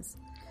your hands.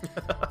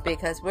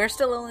 Because we're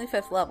still only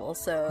 5th level,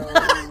 so...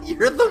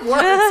 You're the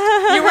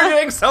worst! You were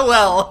doing so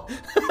well!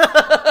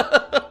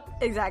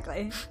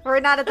 Exactly. We're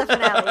not at the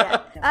finale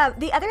yet.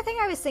 The other thing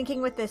I was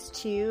thinking with this,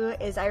 too,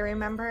 is I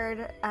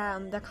remembered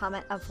the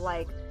comment of,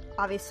 like,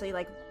 obviously,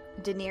 like,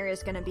 Daenerys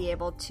is going to be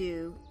able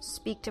to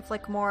speak to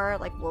Flick more.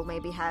 Like, we'll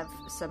maybe have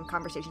some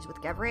conversations with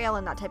Gavriel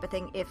and that type of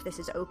thing if this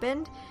is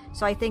opened.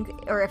 So I think,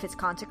 or if it's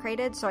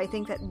consecrated. So I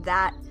think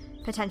that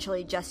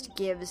potentially just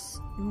gives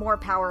more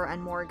power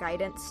and more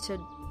guidance to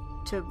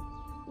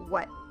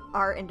what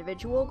our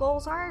individual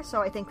goals are.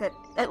 So I think that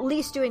at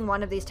least doing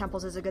one of these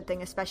temples is a good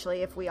thing,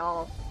 especially if we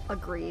all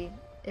agree.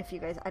 If you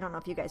guys, I don't know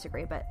if you guys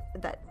agree, but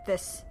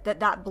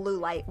that blue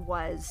light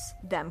was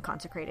them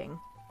consecrating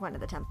one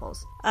of the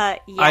temples. Yeah,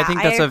 I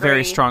think that's a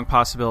very agree. strong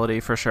possibility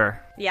for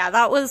sure. Yeah,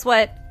 that was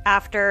what,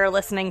 after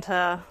listening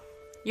to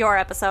your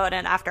episode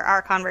and after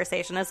our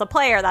conversation as a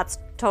player, that's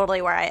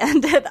totally where I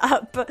ended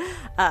up.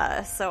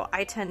 So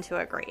I tend to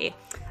agree.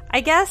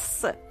 I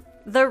guess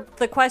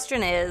the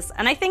question is,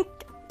 and I think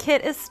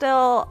Kit is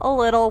still a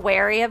little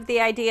wary of the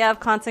idea of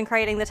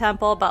consecrating the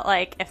temple, but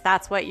like, if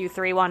that's what you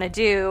three want to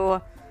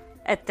do,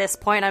 at this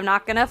point, I'm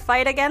not going to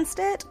fight against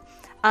it.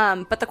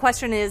 But the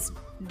question is,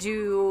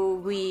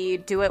 do we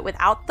do it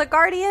without the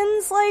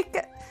Guardians,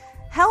 like,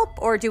 help,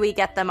 or do we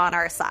get them on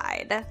our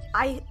side?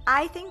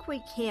 I think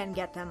we can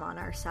get them on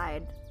our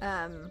side.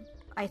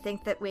 I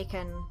think that we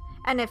can,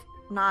 and if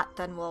not,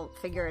 then we'll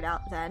figure it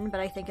out then,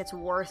 but I think it's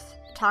worth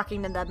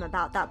talking to them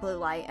about that blue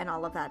light and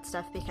all of that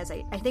stuff, because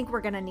I think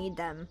we're gonna need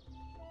them,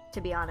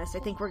 to be honest. I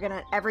think we're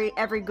gonna,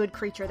 every good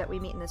creature that we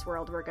meet in this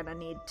world, we're gonna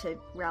need to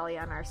rally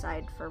on our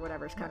side for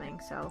whatever's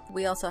coming, so.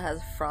 We also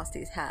have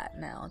Frosty's hat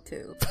now,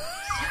 too.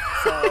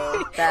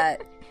 So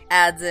that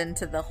adds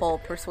into the whole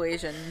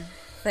persuasion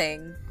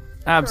thing.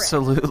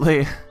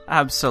 Absolutely.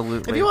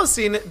 Absolutely. Have you all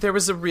seen it? There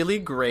was a really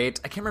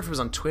great, I can't remember if it was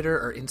on Twitter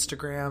or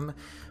Instagram,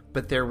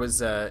 but there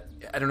was a,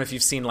 I don't know if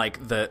you've seen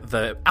like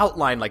the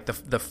outline, like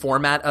the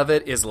format of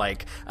it is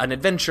like an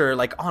adventure,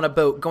 like on a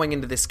boat going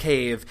into this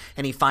cave,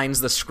 and he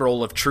finds the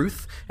scroll of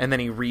truth, and then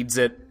he reads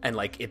it, and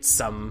like it's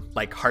some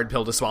like hard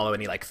pill to swallow,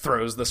 and he like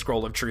throws the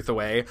scroll of truth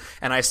away.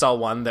 And I saw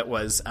one that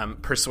was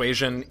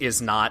persuasion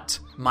is not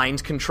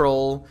mind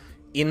control,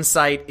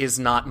 insight is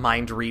not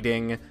mind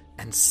reading,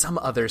 and some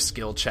other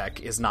skill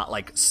check is not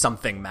like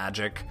something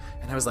magic.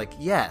 And I was like,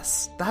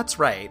 yes, that's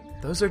right.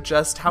 Those are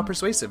just how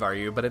persuasive are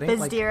you, but it ain't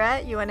like...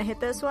 Bizdira, you want to hit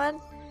this one?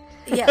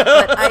 Yeah,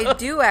 but I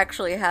do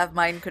actually have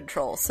mind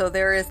control, so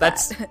there is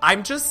that.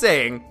 I'm just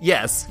saying,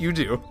 yes, you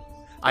do.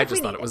 I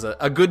just thought it was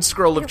a good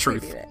scroll of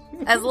truth.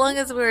 As long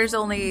as there's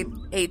only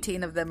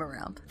 18 of them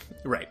around.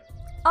 Right.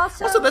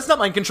 Also, that's not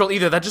mind control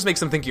either. That just makes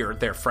them think you're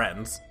their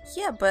friends.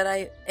 Yeah,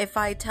 but if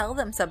I tell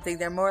them something,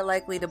 they're more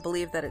likely to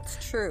believe that it's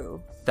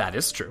true. That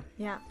is true.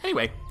 yeah.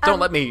 Anyway, don't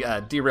let me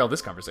derail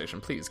this conversation.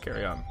 Please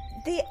carry on.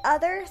 The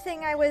other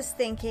thing I was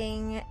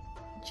thinking,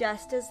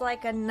 just as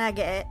like a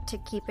nugget to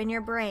keep in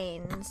your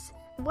brains.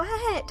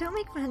 What? Don't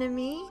make fun of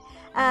me.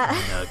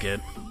 Nugget.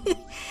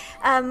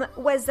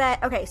 Was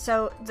that okay?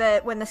 So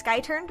when the sky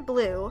turned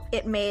blue,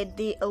 it made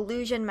the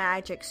illusion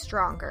magic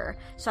stronger.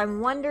 So I'm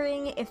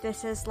wondering if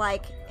this is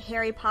like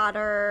Harry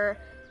Potter,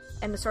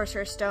 and the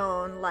Sorcerer's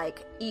Stone,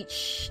 like,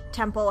 each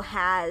temple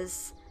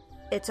has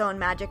its own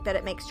magic that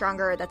it makes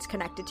stronger or that's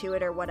connected to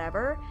it or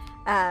whatever.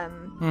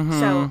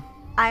 So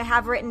I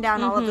have written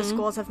down all of the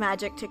schools of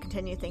magic to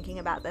continue thinking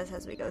about this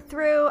as we go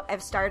through.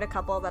 I've started a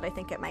couple that I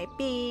think it might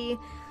be.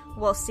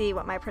 We'll see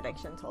what my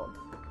predictions hold.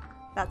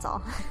 That's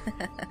all.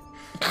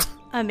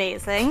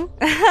 Amazing.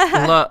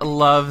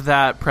 Love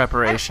that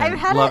preparation. I've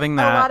had Loving a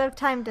that. lot of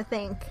time to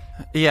think.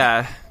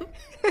 Yeah.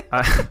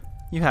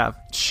 You have.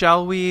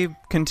 Shall we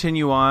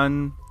continue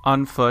on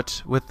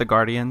foot with the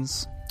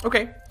Guardians?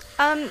 Okay.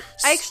 I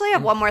actually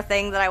have one more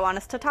thing that I want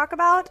us to talk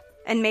about,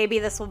 and maybe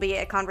this will be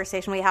a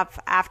conversation we have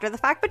after the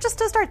fact, but just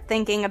to start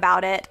thinking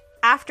about it,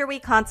 after we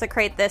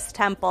consecrate this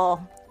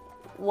temple,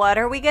 what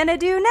are we going to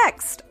do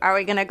next? Are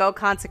we going to go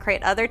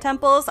consecrate other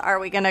temples? Are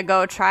we going to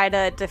go try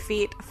to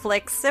defeat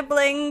Flick's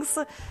siblings?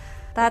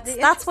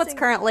 That's what's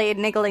currently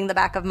niggling the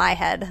back of my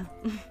head.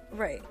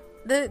 Right.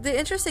 The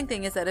interesting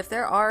thing is that if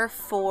there are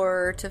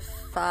 4 to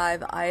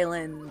 5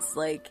 islands,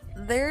 like,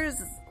 there's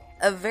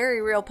a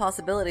very real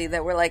possibility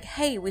that we're like,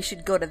 hey, we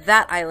should go to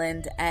that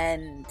island,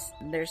 and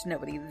there's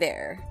nobody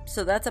there.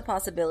 So that's a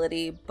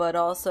possibility, but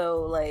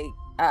also, like,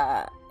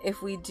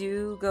 if we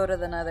do go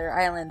to another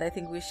island, I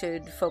think we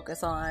should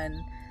focus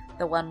on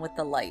the one with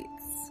the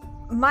lights.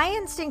 My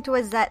instinct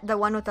was that the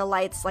one with the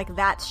lights, like,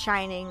 that's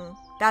shining,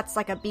 that's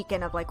like a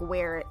beacon of, like,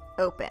 where it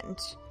opened.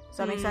 Does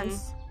that make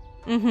sense?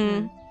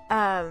 Mm-hmm.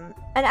 And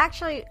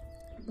actually,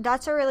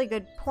 that's a really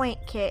good point,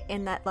 Kit,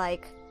 in that,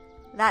 like,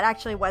 that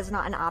actually was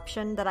not an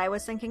option that I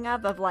was thinking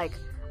of, like,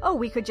 oh,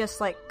 we could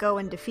just, like, go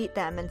and defeat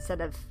them instead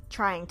of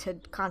trying to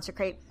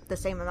consecrate the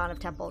same amount of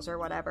temples or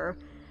whatever.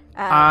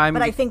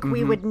 But I think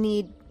we would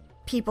need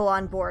people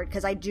on board,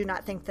 because I do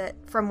not think that,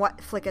 from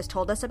what Flick has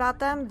told us about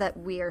them, that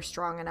we are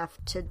strong enough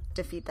to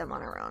defeat them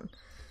on our own.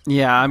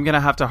 Yeah, I'm going to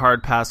have to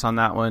hard pass on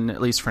that one,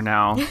 at least for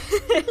now. Sure.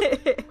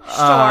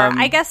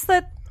 I guess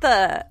that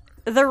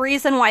the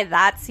reason why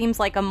that seems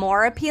like a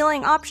more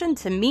appealing option,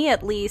 to me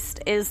at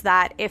least, is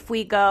that if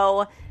we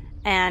go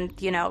and,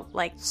 you know,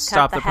 like,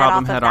 stop cut the head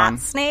problem off head of that on.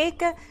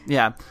 snake,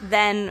 Yeah.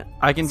 then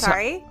I can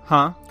sorry?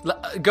 Huh?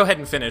 Go ahead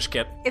and finish,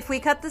 Kit. If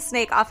we cut the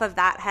snake off of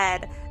that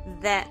head,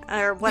 then,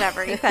 or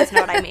whatever, you guys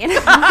know what I mean.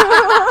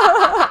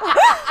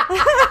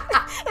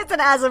 It's an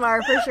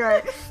Azamar for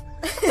sure.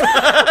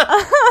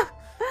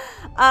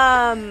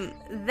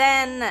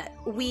 Then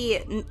we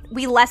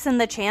lessen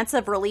the chance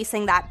of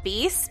releasing that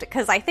beast,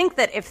 because I think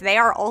that if they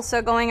are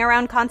also going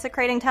around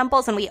consecrating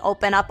temples and we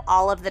open up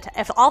all of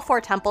if all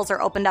 4 temples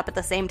are opened up at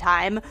the same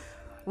time,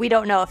 we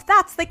don't know if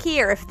that's the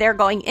key or if they're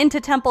going into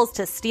temples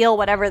to steal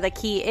whatever the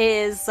key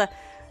is.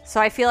 So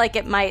I feel like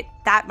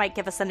that might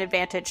give us an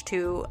advantage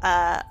to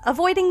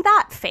avoiding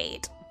that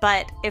fate.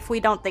 But if we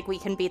don't think we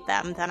can beat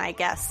them, then I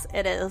guess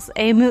it is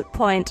a moot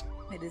point.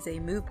 It is a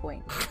moo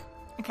point.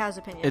 A cow's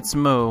opinion. It's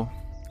Moo.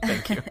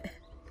 Thank you.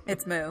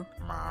 It's moo.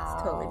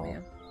 It's totally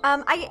moo.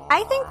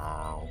 I think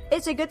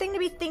it's a good thing to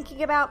be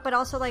thinking about, but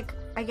also, like,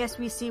 I guess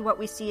we see what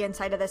we see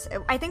inside of this.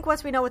 I think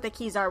once we know what the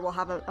keys are, we'll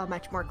have a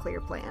much more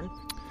clear plan.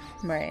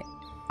 Right.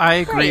 I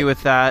agree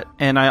with that,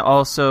 and I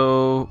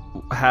also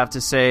have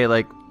to say,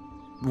 like,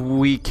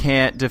 we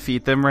can't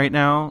defeat them right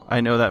now.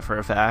 I know that for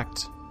a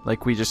fact.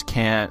 Like, we just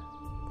can't.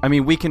 I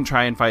mean, we can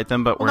try and fight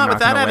them, but we're Not not with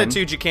that gonna win.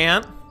 attitude, you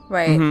can't.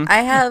 Right.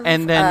 I have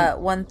And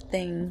then- one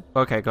thing.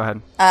 Okay, go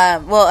ahead.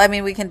 Well, I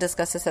mean, we can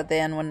discuss this at the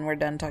end when we're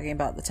done talking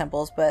about the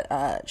temples, but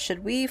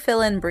should we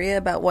fill in Bria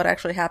about what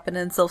actually happened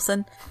in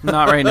Silpson?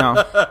 Not right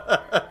now.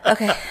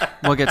 Okay.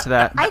 We'll get to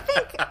that.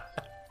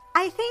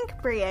 I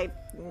think Bria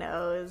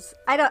knows.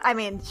 I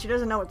mean, she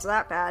doesn't know it's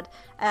that bad.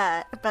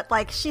 But,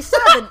 like, she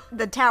saw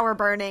the tower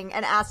burning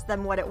and asked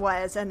them what it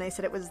was, and they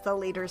said it was the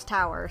leader's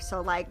tower.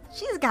 So, like,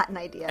 she's got an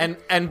idea.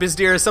 And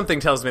Bizdira, something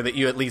tells me that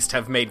you at least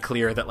have made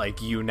clear that,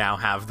 like, you now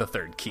have the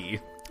 3rd key.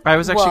 I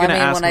was actually going to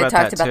ask when I about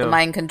talked that, about too. the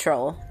mind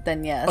control,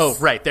 then yes. Oh,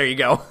 right, there you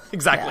go.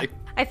 Exactly.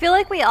 I feel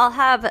like we all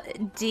have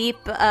deep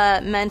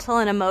mental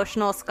and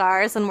emotional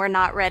scars, and we're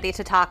not ready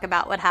to talk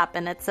about what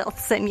happened at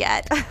Silpson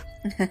yet.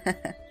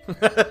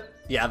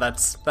 Yeah,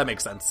 that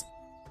makes sense.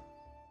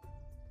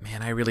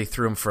 Man, I really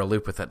threw him for a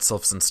loop with that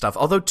Silpson stuff.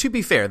 Although, to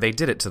be fair, they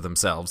did it to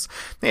themselves.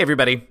 Hey,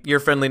 everybody. Your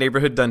friendly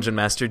neighborhood dungeon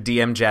master,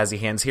 DM Jazzy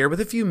Hands here with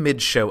a few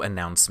mid-show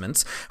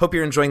announcements. Hope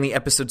you're enjoying the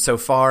episode so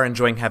far,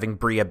 enjoying having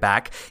Bria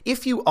back.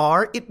 If you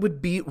are, it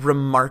would be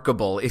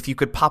remarkable if you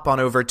could pop on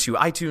over to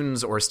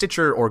iTunes or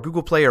Stitcher or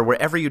Google Play or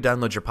wherever you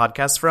download your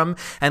podcasts from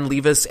and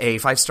leave us a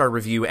 5-star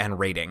review and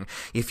rating.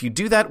 If you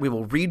do that, we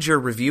will read your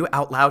review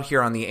out loud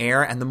here on the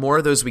air, and the more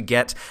of those we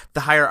get,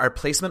 the higher our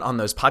placement on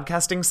those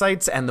podcasting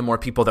sites and the more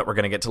people that we're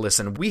going to get to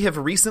listen. We have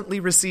recently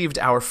received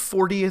our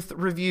 40th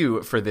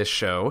review for this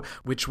show,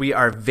 which we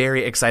are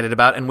very excited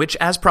about, and which,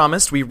 as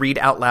promised, we read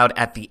out loud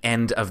at the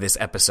end of this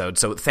episode.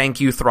 So thank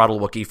you, Throttle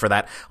Wookie, for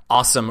that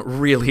awesome,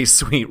 really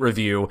sweet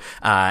review,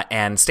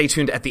 and stay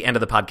tuned at the end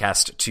of the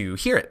podcast to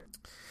hear it.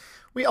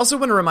 We also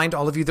want to remind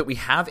all of you that we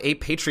have a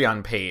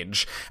Patreon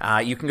page.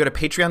 You can go to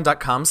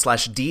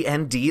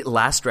patreon.com/DND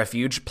Last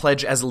Refuge,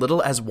 pledge as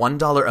little as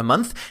 $1 a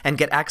month, and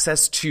get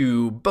access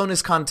to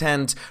bonus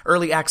content,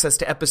 early access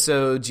to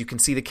episodes. You can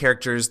see the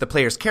characters, the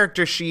players'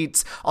 character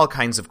sheets, all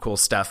kinds of cool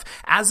stuff.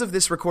 As of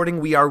this recording,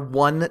 we are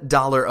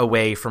 $1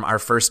 away from our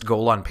first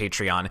goal on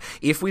Patreon.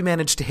 If we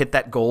manage to hit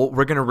that goal,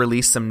 we're going to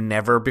release some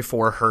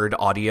never-before-heard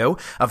audio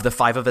of the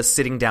 5 of us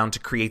sitting down to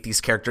create these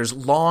characters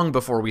long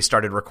before we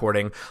started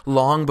recording,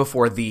 long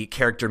before the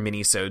character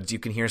minisodes. You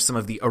can hear some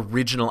of the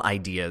original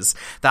ideas.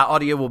 That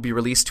audio will be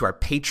released to our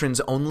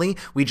patrons only.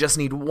 We just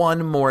need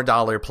 $1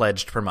 more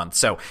pledged per month.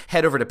 So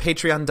head over to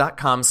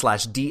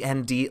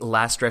patreon.com/DND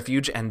Last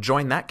Refuge and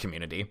join that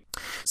community.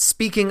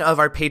 Speaking of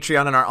our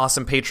Patreon and our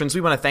awesome patrons,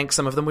 we want to thank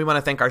some of them. We want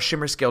to thank our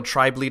Shimmer Scale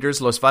tribe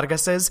leaders, Los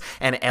Vargases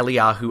and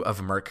Eliahu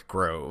of Merk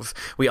Grove.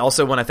 We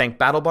also want to thank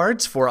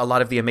BattleBards for a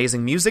lot of the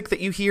amazing music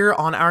that you hear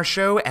on our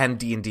show, and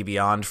D&D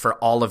Beyond for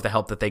all of the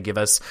help that they give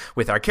us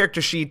with our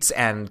character sheets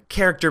and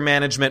character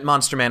management,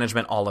 monster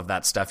management, all of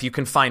that stuff. You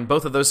can find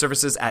both of those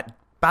services at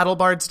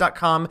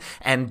battlebards.com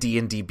and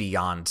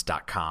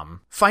dndbeyond.com.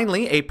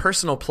 Finally, a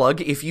personal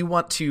plug. If you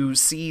want to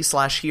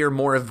see/hear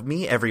more of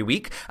me every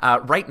week,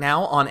 right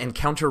now on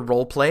Encounter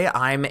Roleplay,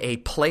 I'm a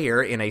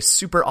player in a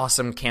super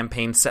awesome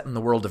campaign set in the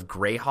world of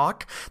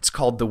Greyhawk. It's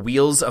called The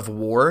Wheels of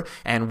War,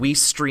 and we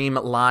stream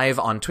live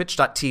on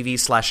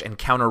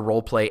twitch.tv/Encounter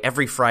Roleplay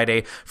every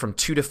Friday from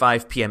 2 to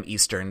 5 p.m.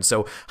 Eastern.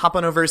 So hop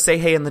on over, say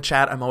hey in the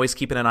chat. I'm always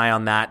keeping an eye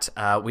on that.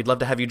 We'd love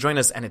to have you join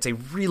us, and it's a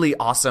really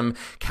awesome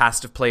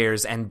cast of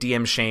players, and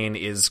DM Shane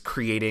is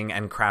creating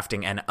and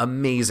crafting an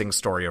amazing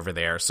story over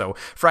there. So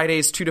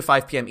Fridays, 2 to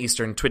 5 p.m.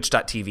 Eastern,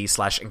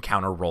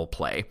 twitch.tv/Encounter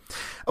Roleplay.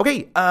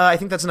 Okay, I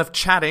think that's enough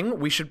chatting.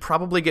 We should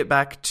probably get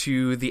back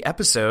to the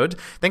episode.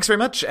 Thanks very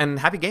much, and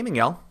happy gaming,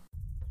 y'all.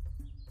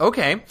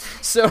 Okay,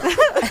 so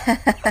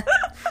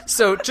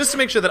so just to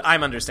make sure that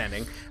I'm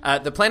understanding,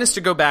 the plan is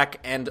to go back,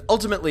 and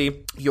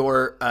ultimately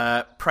your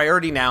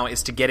priority now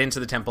is to get into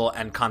the temple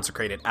and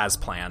consecrate it as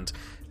planned,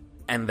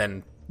 and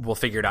then we'll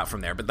figure it out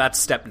from there. But that's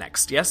step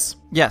next, yes?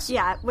 Yes.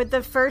 Yeah, with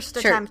the first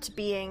attempt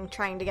being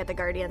trying to get the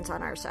Guardians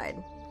on our side.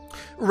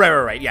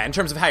 Right. Yeah, in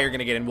terms of how you're going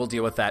to get in, we'll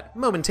deal with that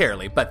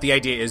momentarily. But the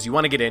idea is you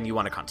want to get in, you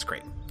want to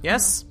consecrate.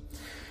 Yes?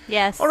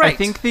 Yes. All right. I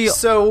think the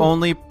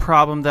only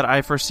problem that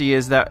I foresee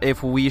is that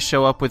if we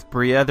show up with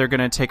Bria, they're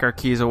going to take our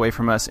keys away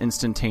from us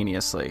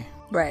instantaneously.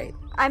 Right.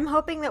 I'm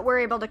hoping that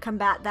we're able to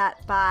combat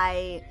that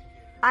by...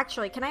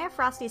 Actually, can I have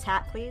Frosty's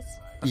hat, please?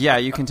 Yeah,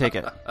 you can take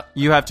it.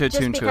 You have to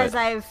attune Just to it.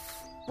 because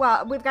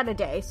well, we've got a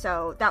day,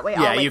 so that way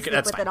I'll sleep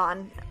with it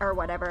on or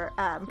whatever.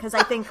 Because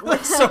I think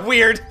that's so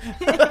weird.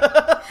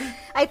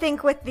 I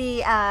think with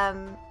the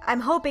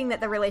I'm hoping that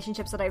the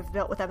relationships that I've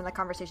built with them and the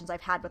conversations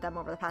I've had with them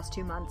over the past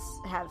 2 months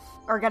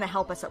are going to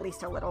help us at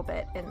least a little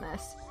bit in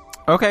this.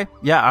 Okay.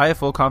 Yeah, I have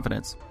full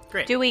confidence.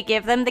 Great. Do we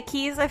give them the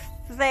keys if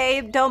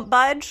they don't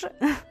budge?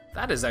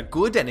 That is a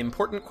good and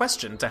important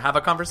question to have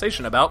a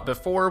conversation about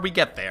before we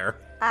get there.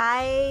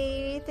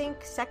 I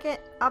think second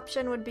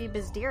option would be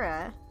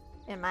Bizdira,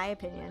 in my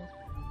opinion.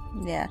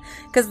 Yeah,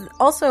 because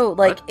also,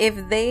 like, if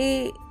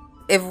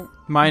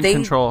Mind they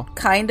control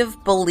kind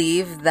of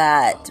believe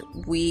that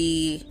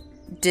we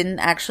didn't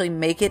actually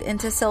make it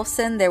into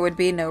Self-Sin, there would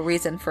be no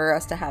reason for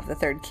us to have the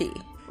third key.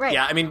 Right.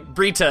 Yeah, I mean,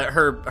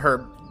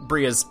 her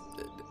Bria's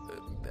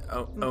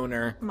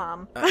owner,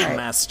 Mom,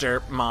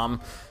 master,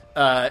 mom,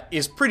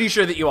 is pretty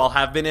sure that you all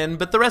have been in,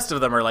 but the rest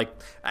of them are like,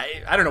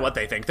 I don't know what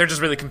they think. They're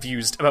just really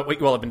confused about what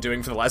you all have been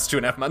doing for the last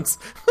 2.5 months.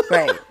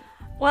 Right.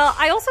 Well,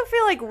 I also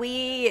feel like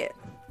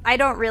I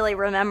don't really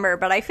remember,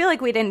 but I feel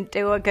like we didn't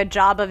do a good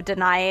job of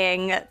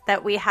denying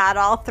that we had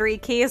all 3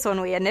 keys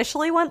when we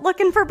initially went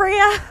looking for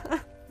Bria.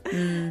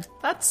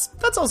 That's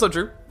also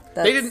true.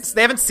 They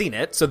haven't seen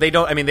it, so they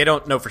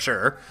don't know for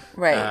sure.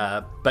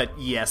 Right. But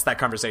yes, that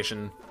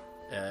conversation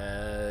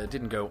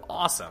didn't go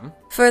awesome.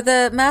 For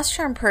the Mass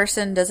Charm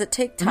person, does it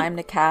take time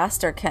to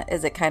cast, or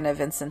is it kind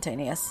of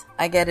instantaneous?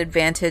 I get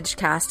advantage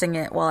casting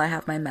it while I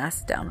have my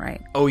mask down,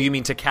 right? Oh, you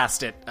mean to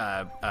cast it,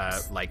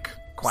 like,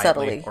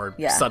 quietly Subtly, or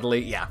yeah.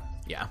 subtly? Yeah.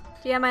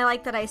 DM, I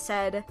like that I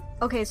said,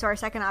 okay, so our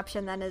second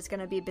option then is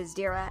going to be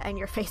Bizdira, and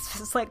your face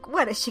was like,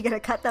 what, is she going to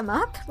cut them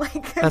up?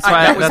 Like,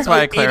 That's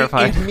why I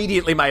clarified.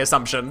 Immediately my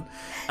assumption.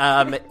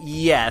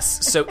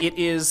 Yes, so it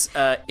is,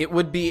 it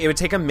would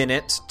take a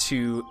minute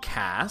to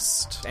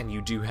cast, and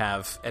you do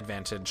have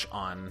advantage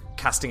on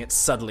casting it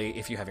subtly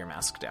if you have your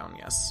mask down,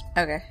 yes.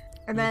 Okay.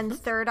 And then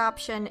third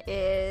option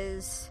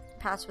is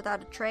Pass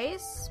Without a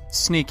Trace.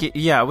 Sneaky.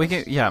 Yeah, we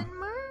can. Yeah.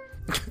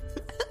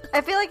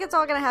 I feel like it's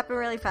all going to happen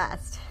really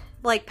fast.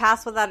 Like,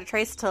 pass without a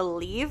trace to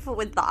leave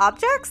with the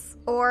objects?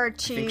 Or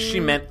to... I think she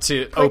meant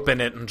to open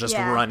it and just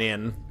run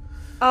in.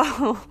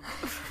 Oh.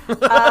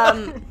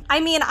 I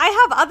mean,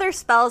 I have other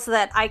spells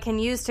that I can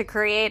use to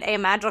create a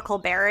magical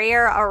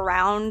barrier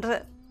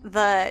around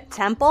the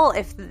temple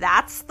if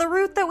that's the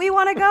route that we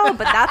want to go,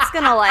 but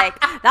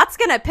that's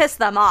gonna piss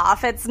them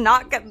off. It's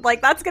not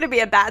that's gonna be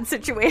a bad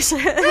situation.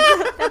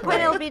 At that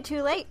point, it'll be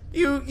too late.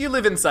 You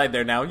live inside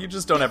there now. You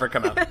just don't ever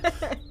come out.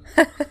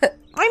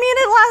 I mean,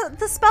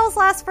 the spells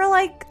last for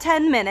like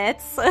 10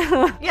 minutes.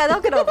 Yeah,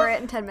 they'll get over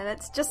it in 10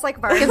 minutes, just like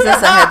Barbie. Gives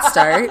us a head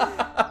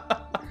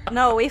start.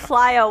 No, we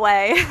fly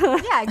away.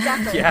 Yeah,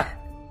 exactly. Yeah.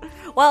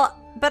 Well,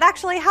 but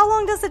actually, how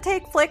long does it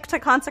take Flick to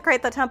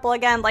consecrate the temple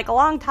again? Like a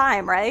long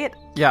time, right?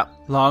 Yeah,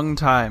 long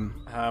time.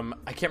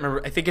 I can't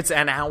remember. I think it's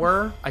an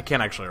hour. I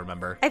can't actually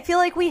remember. I feel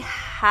like we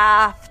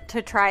have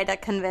to try to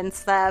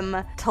convince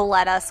them to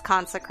let us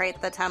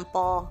consecrate the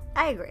temple.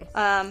 I agree.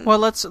 Well,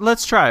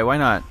 let's try. Why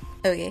not?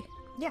 Okay.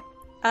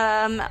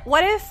 Yeah.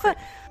 What if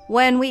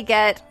when we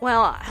get,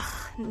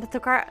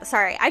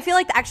 sorry, I feel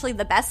like actually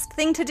the best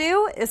thing to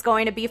do is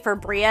going to be for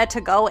Bria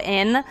to go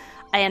in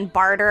and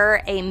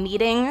barter a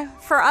meeting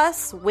for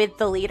us with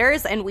the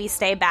leaders, and we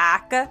stay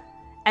back,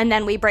 and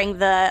then we bring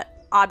the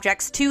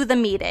objects to the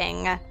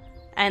meeting,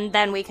 and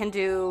then we can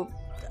do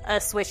a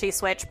swishy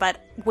switch, but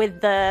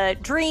with the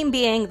dream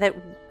being that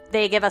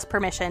they give us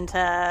permission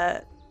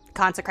to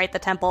consecrate the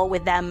temple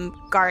with them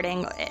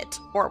guarding it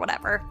or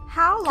whatever.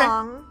 How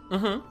long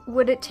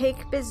would it take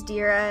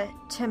Bizdira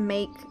to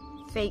make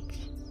fake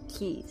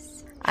keys?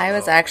 I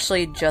was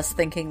actually just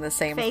thinking the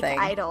same Fake thing.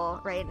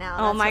 idol right now.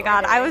 Oh That's my what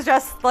god, we're I doing. was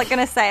just like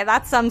gonna say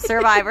that's some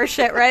survivor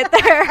shit right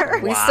there.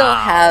 We still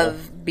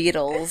have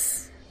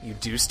beetles. You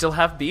do still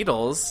have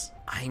beetles.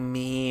 I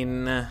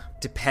mean,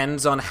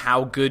 depends on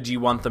how good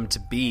you want them to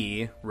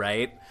be,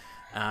 right?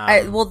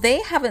 Well,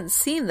 they haven't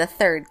seen the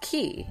third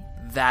key,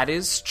 That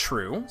is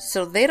true.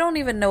 so they don't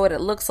even know what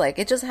it looks like.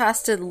 It just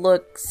has to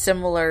look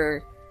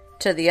similar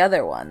to the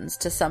other ones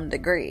to some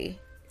degree.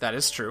 That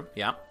is true,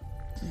 yeah.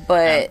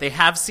 But They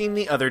have seen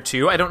the other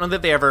two. I don't know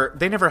that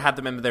they never had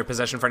them in their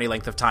possession for any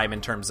length of time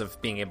in terms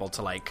of being able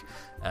to, like,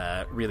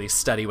 really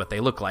study what they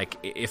look like,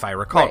 if I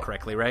recall Right.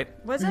 correctly, right?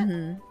 Was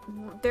it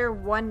there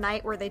one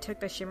night where they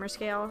took the shimmer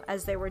scale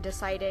as they were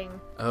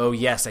deciding? Oh,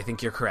 yes, I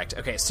think you're correct.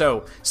 Okay,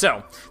 so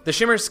the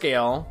Shimmer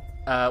Scale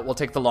will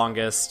take the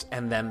longest,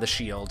 and then the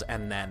Shield,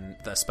 and then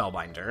the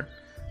Spellbinder.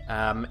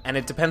 And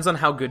it depends on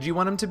how good you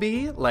want them to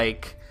be.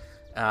 Like,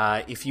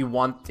 if you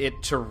want it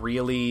to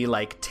really,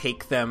 like,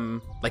 take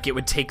them... Like, it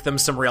would take them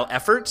some real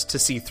effort to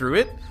see through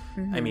it.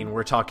 I mean,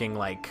 we're talking,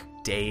 like,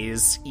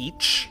 days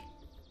each,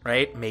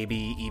 right?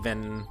 Maybe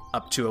even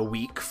up to a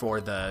week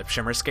for the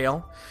Shimmer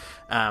Scale.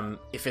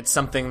 If it's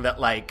something that,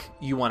 like,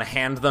 you want to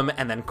hand them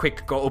and then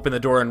quick go open the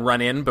door and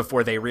run in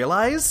before they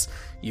realize,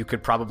 you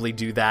could probably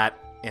do that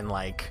in,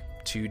 like,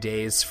 2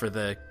 days for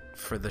the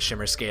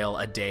Shimmer Scale,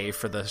 a day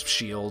for the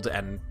Shield,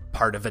 and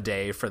part of a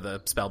day for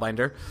the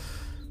Spellbinder.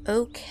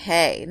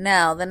 okay,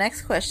 now the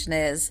next question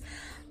is,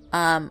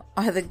 are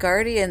the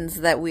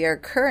guardians that we are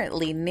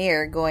currently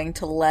near going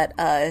to let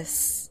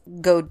us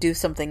go do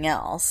something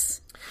else?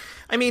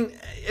 I mean,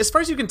 as far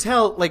as you can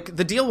tell, like,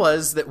 the deal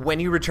was that when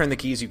you return the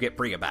keys, you get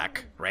Bria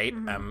back, right?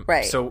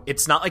 Right. So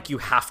it's not like you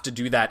have to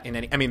do that in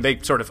any... I mean, they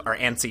sort of are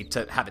antsy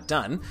to have it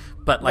done,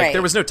 but, like, Right.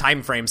 there was no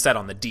time frame set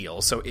on the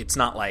deal, so it's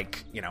not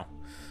like, you know...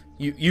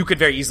 You could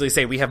very easily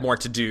say, we have more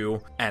to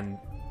do, and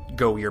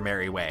go your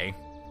merry way,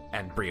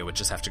 and Bria would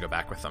just have to go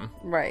back with them.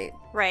 Right.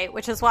 Right,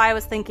 which is why I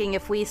was thinking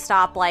if we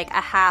stop like a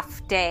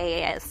half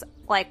day as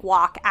like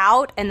walk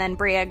out and then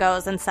Bria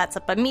goes and sets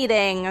up a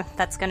meeting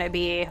that's going to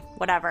be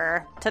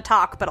whatever to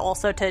talk but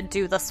also to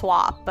do the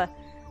swap,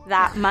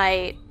 that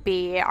might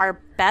be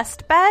our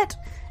best bet.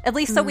 At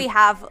least so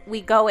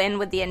we go in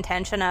with the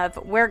intention of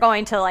we're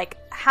going to like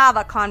have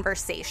a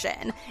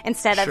conversation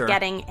instead Sure. of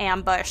getting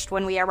ambushed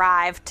when we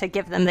arrive to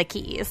give them the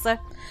keys.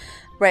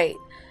 Right.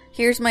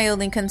 Here's my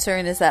only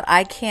concern is that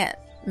I can't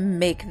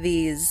make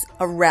these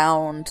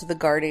around the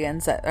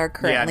guardians that are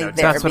currently no,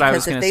 there. that's what I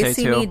was because if gonna they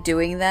say, see too. me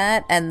doing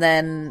that and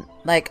then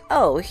like,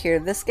 oh, here are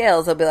the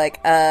scales, I'll be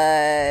like,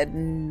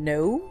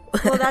 no.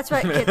 Well, that's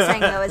what Kit's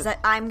saying, though, is that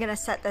I'm going to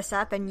set this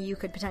up and you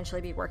could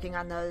potentially be working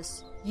on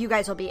those. You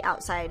guys will be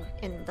outside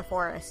in the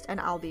forest and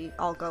I'll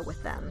go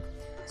with them.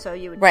 So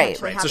you would Right.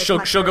 potentially Right, have so as she'll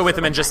much go notice with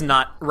them and as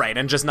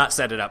just I- not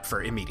set it up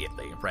for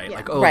immediately, right? Yeah.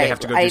 Like, oh, Right, they have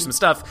to go do I- some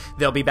stuff.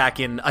 They'll be back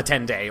in a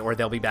 10-day, or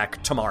they'll be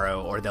back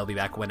tomorrow, or they'll be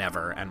back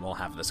whenever, and we'll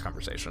have this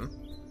conversation.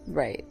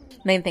 Right.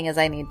 Main thing is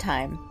I need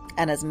time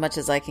and as much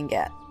as I can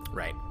get.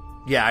 Right.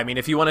 Yeah, I mean,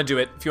 if you want to do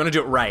it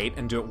right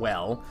and do it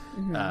well,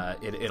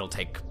 it'll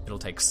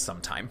take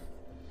some time.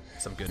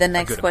 Some good. The a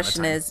next good amount of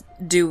question time.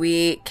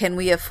 is, can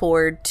we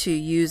afford to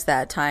use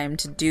that time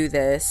to do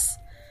this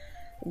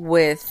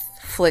with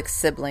Flick's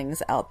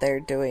siblings out there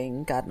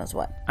doing God knows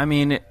what? I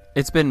mean,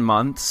 it's been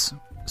months,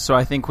 so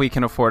I think we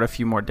can afford a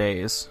few more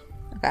days.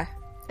 Okay.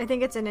 I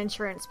think it's an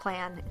insurance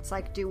plan. It's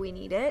like, do we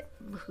need it?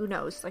 Who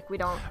knows? Like, we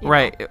don't. you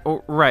Right,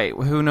 know. right.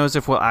 Who knows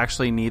if we'll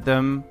actually need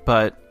them,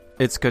 but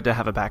it's good to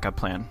have a backup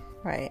plan.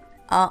 Right.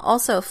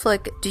 Also,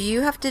 Flick, do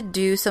you have to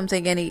do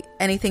something,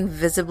 anything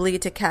visibly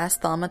to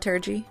cast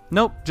thaumaturgy?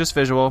 Nope, just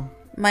visual.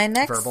 My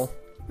next Verbal.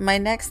 My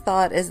next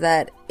thought is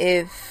that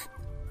if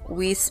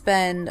we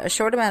spend a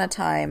short amount of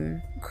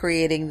time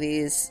creating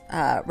these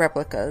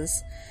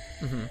replicas,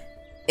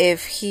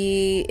 if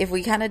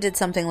we kind of did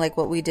something like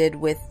what we did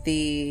with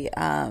the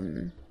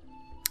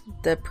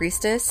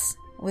priestess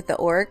with the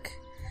orc,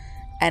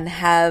 and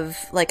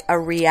have like a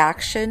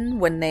reaction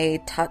when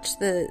they touch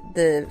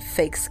the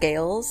fake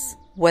scales,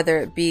 whether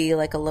it be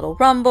like a little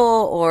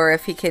rumble or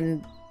if he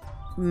can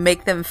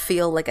make them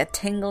feel like a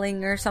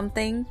tingling or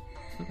something.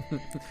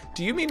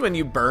 Do you mean when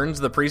you burned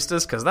the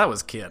priestess? Because that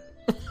was cute.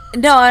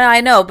 No,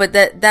 I know, but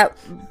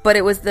but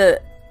it was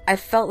I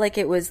felt like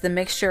it was the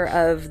mixture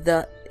of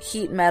the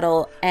heat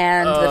metal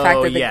and the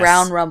fact that the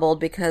ground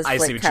rumbled because I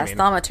see like what you mean.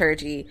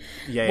 thaumaturgy.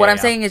 Yeah, what yeah, I'm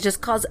yeah. saying is just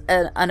cause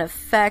an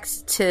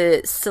effect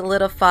to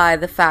solidify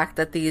the fact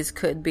that these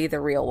could be the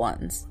real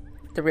ones,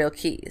 the real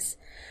keys.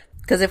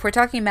 Because if we're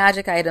talking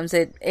magic items,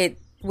 it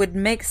would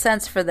make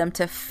sense for them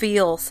to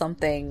feel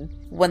something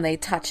when they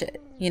touch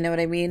it. You know what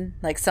I mean?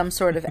 Like some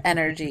sort of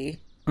energy.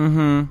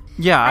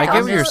 Yeah, I get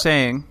also- what you're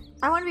saying.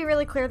 I want to be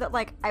really clear that,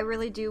 like, I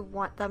really do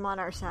want them on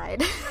our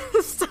side.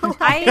 So, like,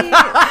 I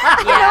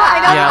know.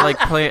 Yeah, like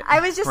play. I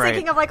was just right.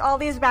 thinking of, like, all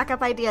these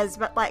backup ideas,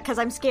 but, like, because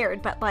I'm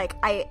scared, but, like,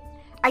 I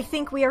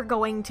think we are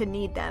going to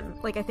need them.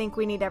 Like, I think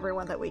we need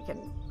everyone that we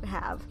can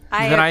have.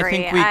 Then I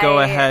think we go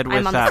ahead with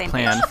I'm on the that same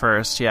plan page.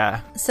 first.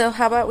 Yeah. So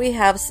how about we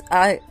have?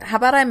 How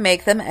about I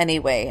make them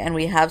anyway, and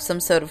we have some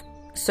sort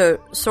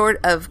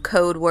of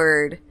code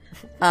word.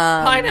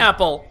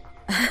 Pineapple.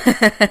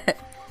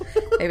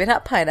 Maybe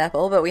not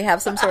pineapple, but we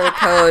have some sort of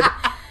code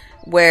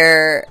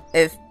where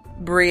if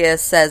Bria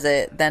says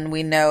it, then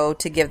we know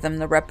to give them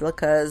the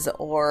replicas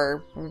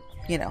or,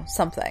 you know,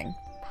 something.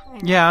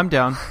 Yeah, I'm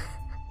down.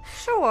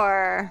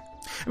 Sure.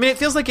 I mean, it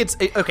feels like it's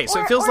okay. So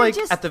Or- it feels or like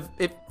just- at the.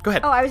 Go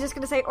ahead. Oh, I was just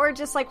going to say, or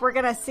just, like, we're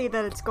going to see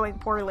that it's going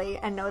poorly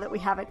and know that we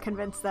haven't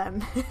convinced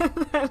them.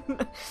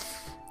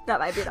 That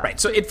might be the Right.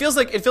 So it feels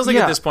like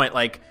Yeah. at this point,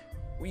 like,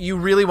 you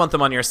really want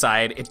them on your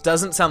side. It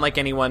doesn't sound like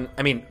anyone.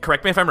 I mean,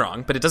 correct me if I'm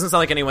wrong, but it doesn't sound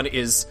like anyone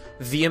is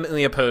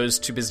vehemently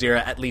opposed to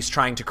Bizdira at least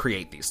trying to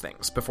create these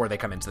things before they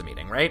come into the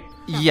meeting, right?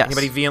 Yes.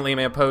 Anybody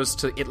vehemently opposed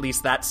to at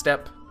least that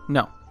step?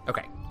 No.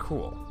 Okay,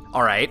 cool.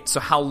 All right. So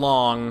how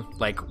long,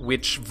 like,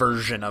 which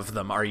version of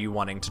them are you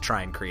wanting to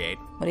try and create?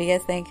 What do you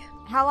guys think?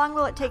 How long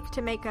will it take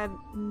to make a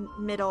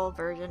middle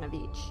version of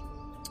each?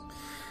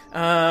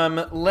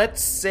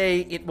 Let's say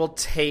it will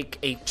take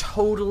a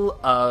total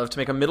of, to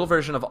make a middle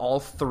version of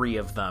all three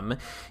of them,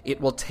 it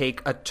will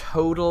take a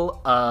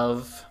total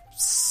of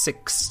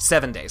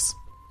 7 days.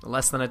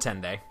 Less than a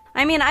 10-day.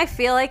 I mean, I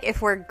feel like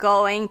if we're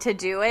going to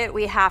do it,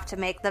 we have to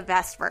make the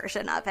best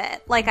version of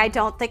it. Like, I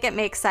don't think it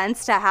makes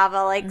sense to have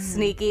a, like,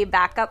 sneaky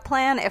backup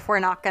plan if we're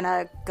not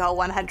gonna go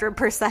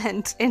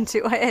 100%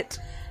 into it.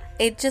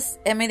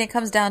 It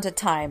comes down to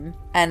time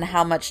and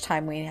how much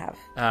time we have.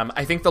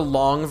 I think the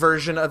long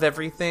version of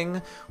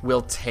everything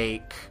will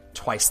take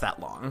twice that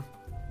long.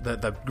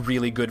 The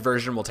really good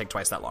version will take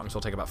twice that long, so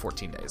it'll take about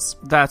 14 days.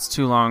 That's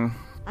too long.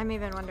 I'm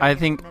even wondering. I if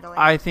think. middle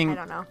I is. think. I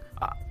don't know.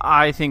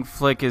 I think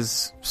Flick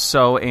is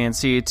so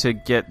antsy to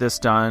get this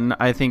done.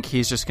 I think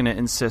he's just going to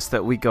insist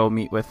that we go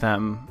meet with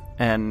them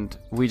and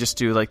we just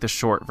do like the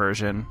short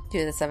version.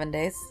 Do the 7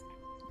 days,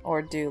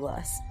 or do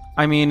less.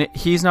 I mean,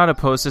 he's not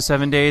opposed to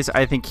 7 days.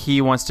 I think he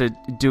wants to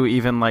do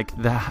even like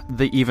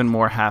the even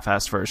more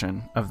half-assed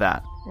version of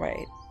that.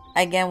 Right.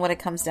 Again, what it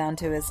comes down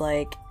to is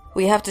like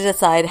we have to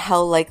decide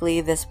how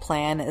likely this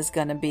plan is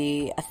going to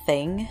be a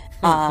thing,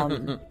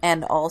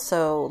 and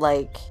also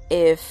like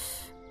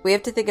if we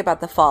have to think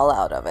about the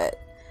fallout of it.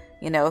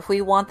 You know, if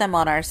we want them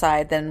on our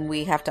side, then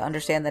we have to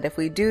understand that if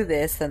we do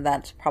this, then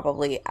that's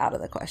probably out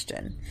of the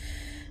question.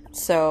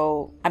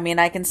 So, I mean,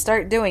 I can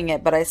start doing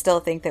it, but I still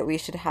think that we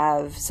should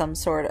have some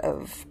sort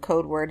of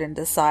code word and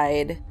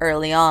decide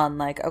early on,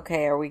 like,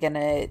 okay, are we going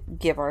to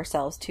give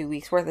ourselves 2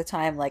 weeks worth of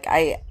time? Like,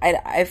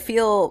 I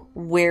feel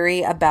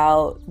weary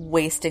about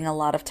wasting a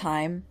lot of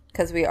time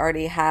because we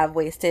already have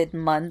wasted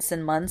months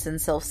and months in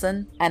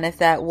Silfson. And if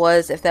that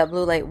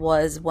blue light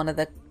was one of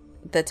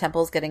the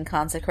temples getting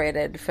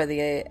consecrated for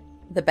the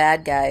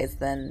bad guys,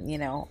 then, you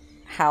know,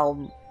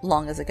 how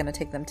long is it going to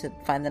take them to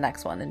find the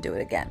next one and do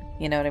it again?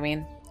 You know what I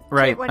mean?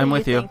 Right, What I'm do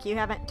with you you. think? You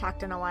haven't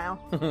talked in a while.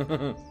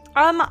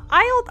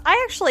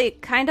 I actually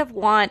kind of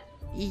want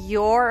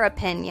your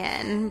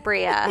opinion,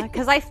 Bria,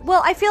 because I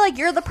feel like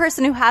you're the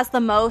person who has the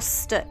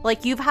most,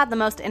 like, you've had the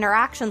most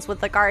interactions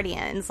with the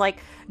Guardians. Like,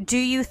 do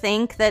you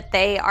think that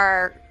they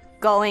are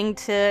going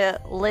to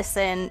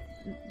listen,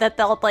 that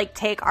they'll, like,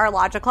 take our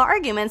logical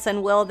arguments,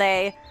 and will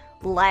they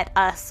let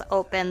us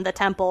open the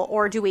temple,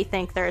 or do we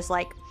think there's,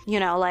 like,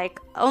 you know, like,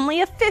 only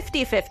a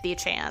 50-50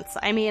 chance?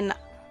 I mean,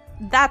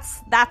 that's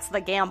the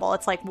gamble.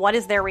 It's like, what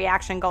is their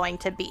reaction going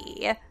to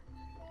be?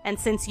 And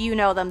since you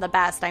know them the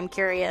best, I'm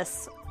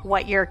curious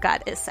what your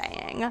gut is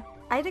saying.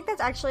 I think that's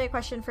actually a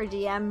question for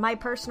DM. My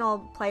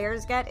personal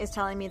player's gut is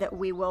telling me that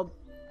we will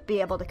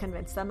be able to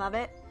convince them of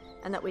it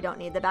and that we don't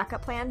need the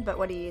backup plan. But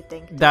what do you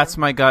think, DM? That's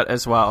my gut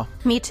as well.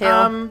 Me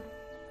too.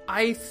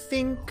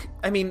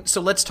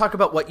 So let's talk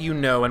about what you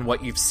know and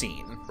what you've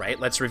seen, right?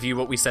 Let's review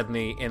what we said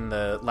in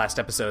the last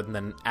episode and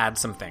then add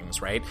some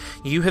things, right?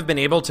 You have been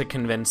able to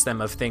convince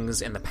them of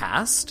things in the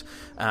past,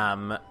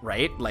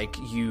 right? Like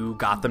you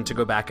got them to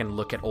go back and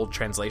look at old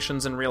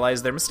translations and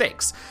realize their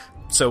mistakes.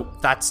 So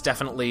that's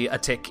definitely a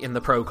tick in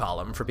the pro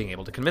column for being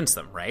able to convince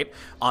them, right?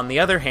 On the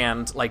other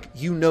hand, like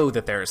you know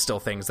that there are still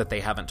things that they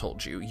haven't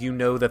told you. You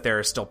know that there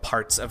are still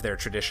parts of their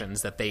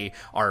traditions that they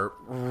are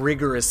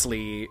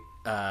rigorously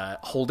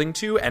holding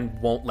to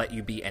and won't let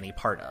you be any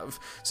part of.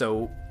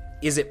 So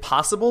is it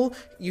possible?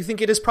 You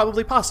think it is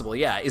probably possible,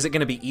 yeah. Is it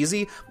going to be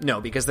easy?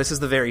 No, because this is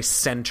the very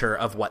center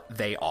of what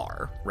they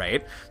are,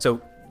 right?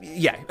 So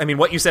yeah, I mean,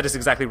 what you said is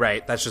exactly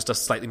right. That's just a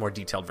slightly more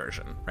detailed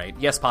version, right?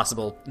 Yes,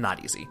 possible,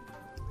 not easy.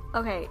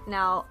 Okay,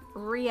 now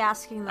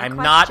re-asking the question.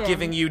 I'm not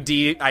giving you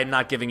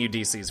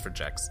DCs for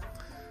checks.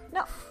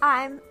 No,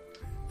 I'm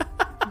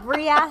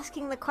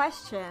re-asking the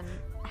question.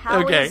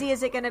 How Okay. easy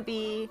is it going to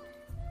be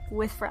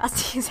with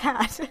Frosty's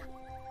hat?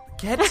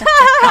 Get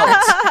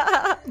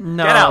out.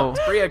 No. Get out.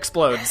 Bria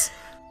explodes.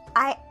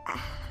 I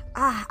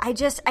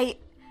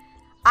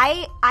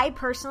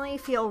personally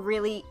feel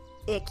really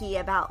icky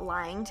about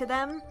lying to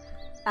them.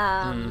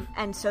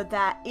 And so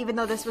that, even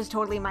though this was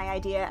totally my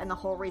idea and the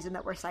whole reason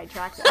that we're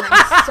sidetracked, and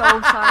I'm so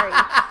sorry.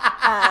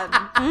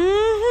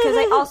 Because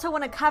I also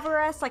want to cover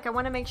us. Like, I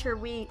want to make sure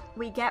we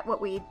get what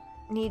we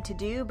need to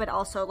do, but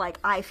also, like,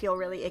 I feel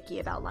really icky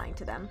about lying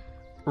to them.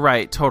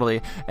 Right,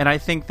 totally. And I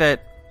think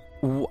that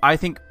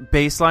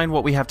baseline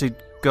what we have to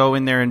go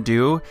in there and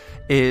do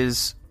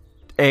is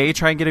A,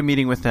 try and get a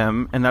meeting with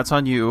them, and that's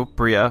on you,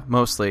 Bria,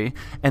 mostly.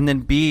 And then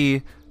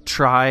B,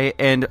 try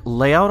and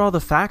lay out all the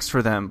facts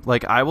for them.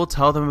 Like, I will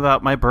tell them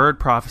about my bird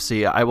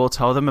prophecy. I will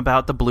tell them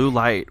about the blue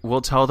light.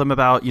 We'll tell them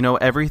about,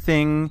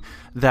 everything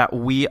that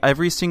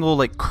every single,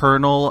 like,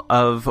 kernel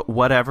of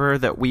whatever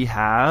that we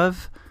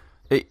have,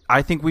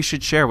 I think we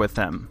should share with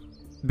them.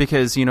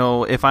 Because,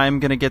 if I'm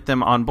going to get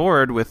them on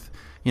board with,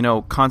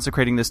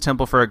 consecrating this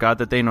temple for a god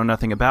that they know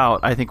nothing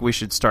about, I think we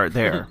should start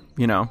there,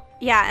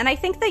 Yeah, and I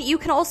think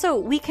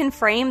that we can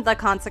frame the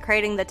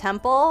consecrating the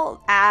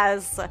temple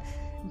as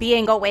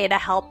being a way to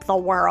help the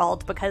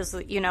world because,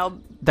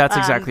 That's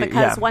exactly,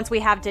 because yeah. once we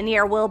have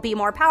Denier, we'll be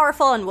more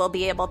powerful and we'll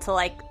be able to,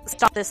 like,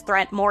 stop this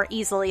threat more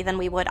easily than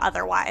we would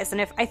otherwise.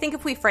 And I think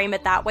if we frame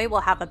it that way,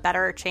 we'll have a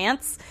better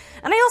chance.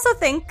 And I also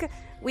think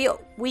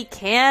we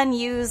can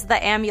use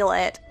the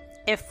amulet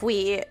if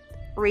we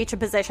reach a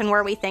position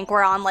where we think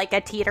we're on, like,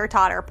 a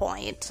teeter-totter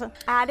point.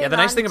 Adding Yeah, the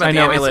nice thing about I the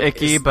know amulet it's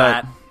icky, is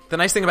but that the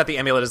nice thing about the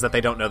amulet is that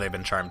they don't know they've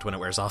been charmed when it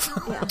wears off.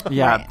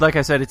 Yeah, Right. like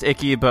I said, it's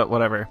icky, but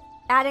whatever.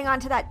 Adding on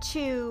to that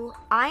too,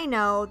 I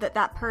know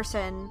that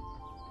person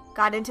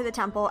got into the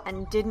temple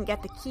and didn't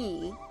get the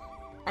key,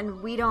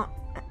 and we don't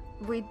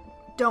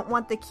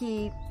want the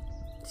key.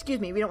 Excuse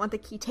me, we don't want the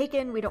key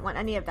taken. We don't want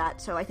any of that.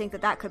 So I think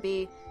that could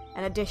be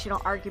an additional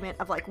argument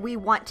of, like, we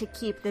want to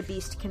keep the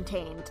beast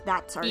contained.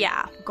 That's our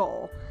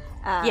goal.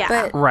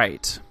 But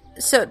Right.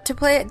 so to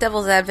play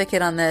devil's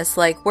advocate on this,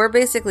 like, we're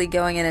basically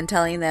going in and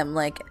telling them,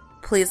 like,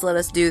 please let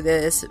us do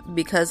this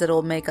because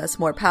it'll make us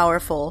more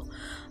powerful.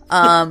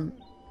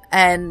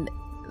 And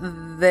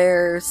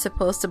they're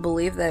supposed to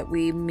believe that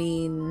we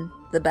mean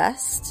the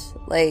best.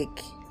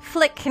 Like,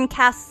 Flick can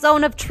cast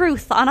Zone of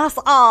Truth on us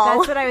all.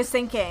 That's what I was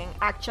thinking,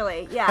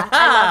 actually. Yeah,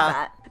 I love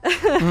that.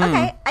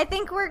 Okay, I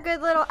think we're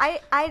good little...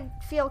 I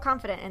feel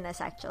confident in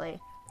this, actually.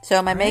 so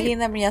am I making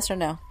them yes or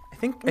no? I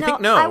think I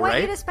want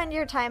right? you to spend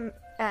your time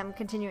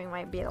continuing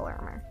my beetle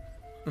armor.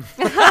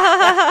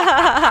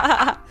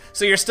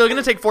 So you're still going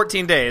to take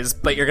 14 days,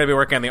 but you're going to be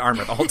working on the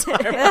armor the whole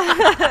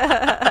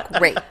time.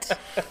 Great.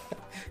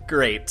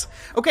 Great.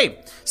 Okay,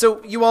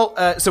 so you all...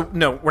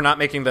 no, we're not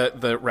making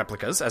the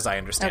replicas, as I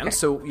understand. Okay.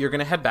 So you're going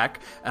to head back.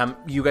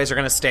 You guys are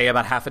going to stay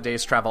about half a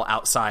day's travel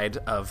outside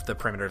of the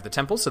perimeter of the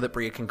temple so that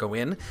Bria can go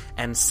in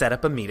and set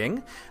up a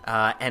meeting.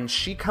 And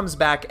she comes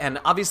back, and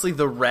obviously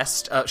the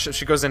rest...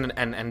 she goes in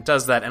and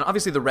does that, and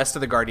obviously the rest of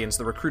the Guardians,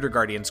 the recruiter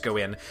Guardians, go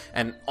in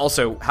and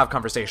also have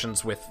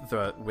conversations with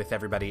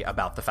everybody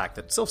about the fact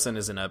that Sylphson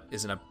is in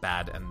a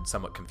bad and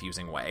somewhat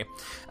confusing way.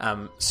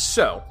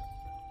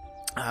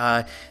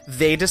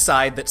 They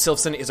decide that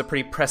Sylphson is a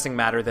pretty pressing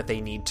matter that they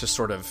need to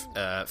sort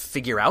of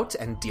figure out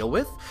and deal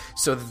with.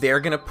 So they're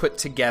going to put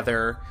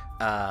together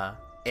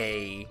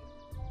a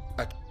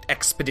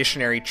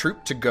expeditionary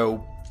troop to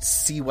go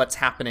see what's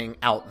happening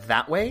out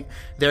that way.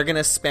 They're going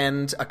to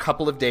spend a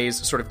couple of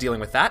days sort of dealing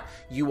with that.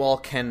 You all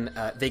can,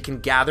 they can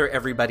gather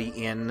everybody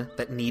in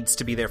that needs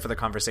to be there for the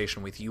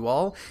conversation with you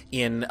all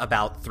in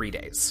about 3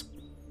 days.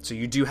 So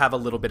you do have a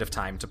little bit of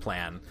time to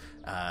plan,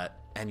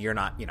 and you're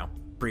not,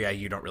 Bria,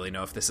 you don't really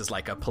know if this is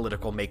like a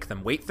political make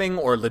them wait thing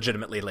or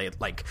legitimately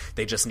like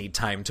they just need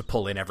time to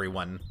pull in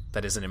everyone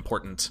that is an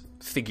important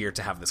figure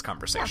to have this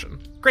conversation.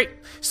 Yeah. Great.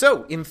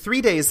 So in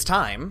 3 days'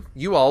 time,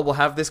 you all will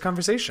have this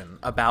conversation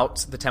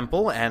about the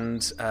temple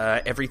and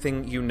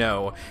everything you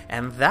know.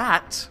 And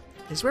that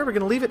is where we're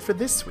going to leave it for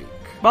this week.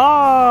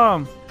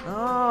 Bomb! Oh,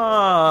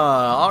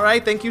 all right.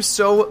 right, thank you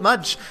so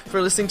much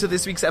for listening to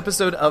this week's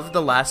episode of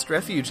The Last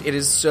Refuge. It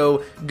is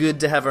so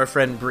good to have our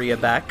friend Bria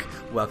back.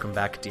 Welcome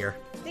back, dear.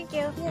 Thank you.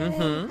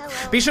 Mm-hmm.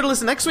 Hello. Be sure to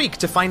listen next week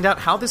to find out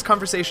how this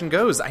conversation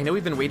goes. I know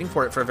we've been waiting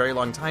for it for a very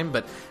long time,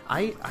 but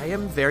I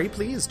am very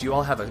pleased. You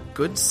all have a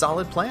good,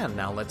 solid plan.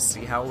 Now let's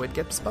see how it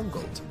gets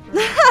bungled.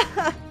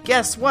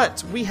 Guess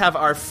what? We have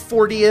our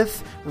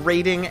 40th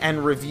rating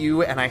and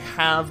review, and I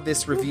have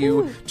this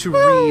review to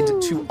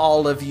read to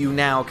all of you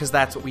now, because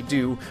that's what we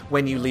do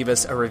when you leave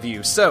us a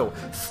review. So,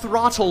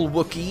 Throttle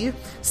Wookie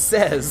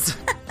says...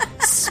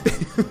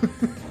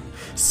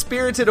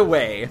 Spirited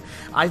Away.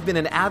 I've been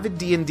an avid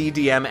D&D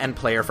DM and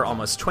player for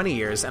almost 20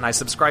 years, and I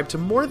subscribe to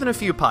more than a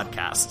few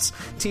podcasts.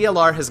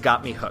 TLR has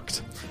got me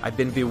hooked. I've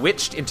been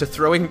bewitched into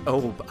throwing...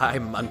 Oh,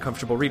 I'm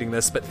uncomfortable reading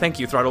this, but thank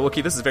you, Throttle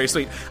Wookie. This is very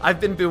sweet. I've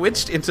been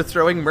bewitched into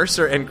throwing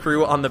Mercer and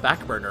crew on the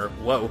back burner.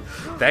 Whoa.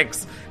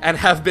 Thanks. And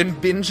have been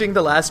binging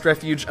The Last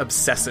Refuge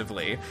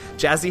obsessively.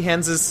 Jazzy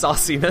Hands'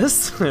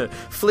 sauciness,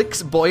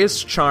 Flick's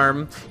boyish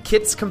charm,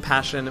 Kit's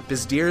compassion,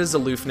 Bizdir's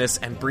aloofness,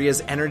 and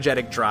Bria's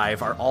energetic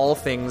drive are all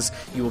things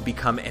you will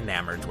become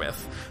enamored with.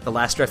 The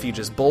Last Refuge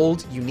is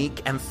bold,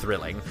 unique, and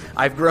thrilling.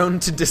 I've grown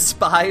to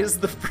despise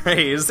the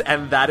phrase,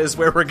 and that is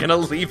where we're gonna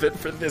leave it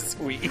for this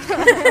week.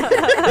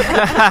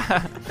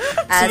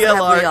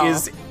 TLR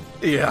is...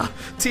 Yeah.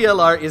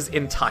 TLR is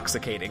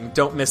intoxicating.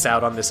 Don't miss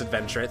out on this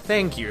adventure.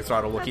 Thank you,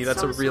 Throttle Wookie.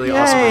 That's a really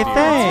awesome review.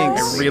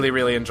 Thanks. I really,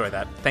 really enjoy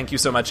that. Thank you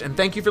so much, and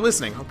thank you for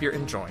listening. Hope you're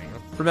enjoying.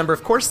 Remember,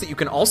 of course, that you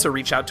can also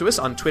reach out to us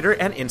on Twitter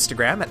and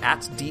Instagram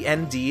at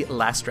DND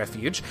Last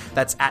Refuge.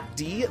 That's at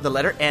D, the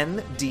letter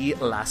N, D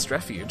Last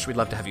Refuge. We'd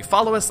love to have you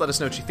follow us. Let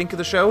us know what you think of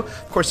the show.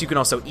 Of course, you can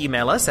also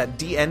email us at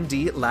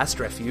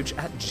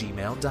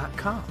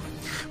dndlastrefuge@gmail.com.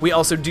 We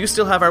also do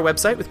still have our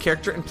website with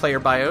character and player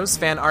bios,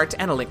 fan art,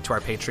 and a link to our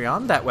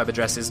Patreon. That web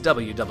address is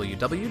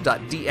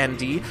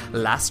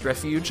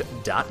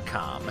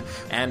www.dndlastrefuge.com.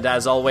 And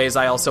as always,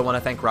 I also want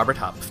to thank Robert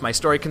Hupf, my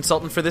story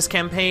consultant for this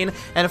campaign,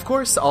 and of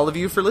course, all of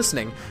you for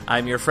listening.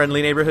 I'm your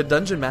friendly neighborhood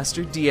dungeon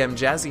master, DM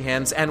Jazzy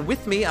Hands, and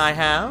with me I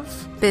have...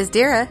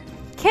 Bizdira.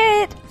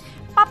 Kit.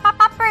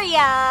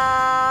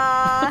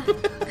 Bria.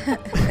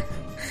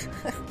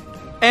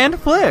 And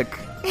Flick.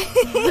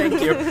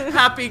 Thank you.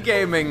 Happy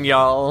gaming,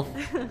 y'all.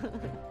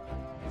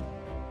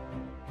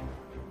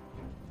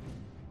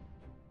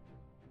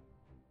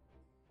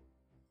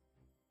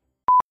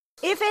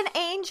 If an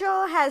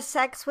angel has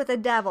sex with a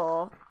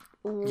devil,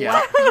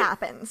 Yeah. what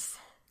happens?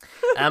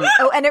 And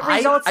it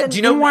results in do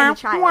you know a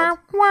child.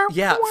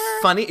 Yeah,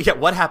 funny. Yeah,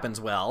 what happens?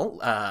 Well,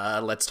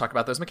 let's talk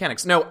about those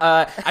mechanics. No,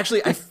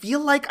 actually, I feel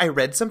like I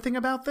read something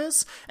about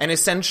this, and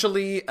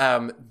essentially,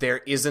 there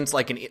isn't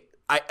like an...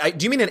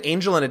 do you mean an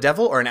angel and a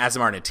devil, or an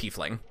Azamar and a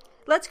tiefling?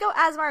 Let's go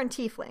Asmar and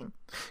Tiefling.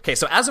 Okay,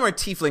 so Azamar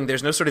Tiefling,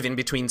 there's no sort of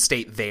in-between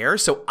state there,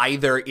 so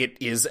either it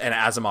is an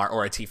Azamar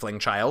or a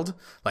Tiefling child.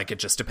 Like, it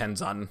just depends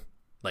on,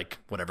 like,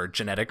 whatever,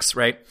 genetics,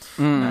 right?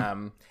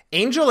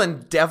 Angel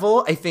and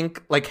devil, I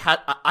think, like,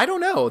 I don't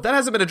know. That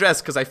hasn't been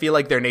addressed, because I feel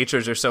like their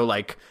natures are so,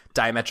 like,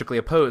 diametrically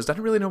opposed. I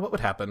don't really know what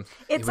would happen. It's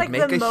it would like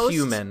make the a most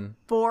human.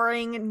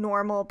 boring,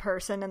 normal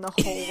person in the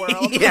whole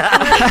world.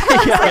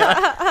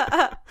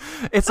 Yeah.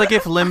 It's like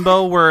if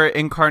Limbo were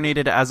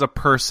incarnated as a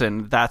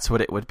person, that's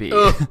what it would be.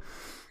 Ugh.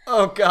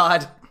 Oh,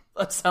 God.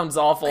 That sounds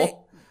awful. Wait,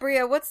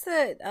 Bria, what's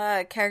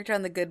the character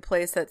on The Good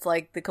Place that's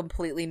like the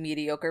completely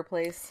mediocre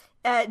place?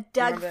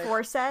 Doug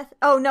Forsyth.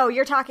 Oh, no,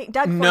 you're talking...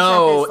 Doug Forsyth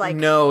No, is like...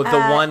 no, the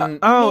one...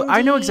 Oh,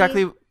 I know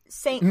exactly.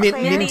 St.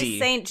 Mindy.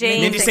 St.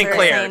 James. Mindy St.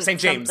 Clair. St.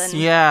 James. something.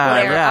 Yeah,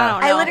 Claire. yeah. I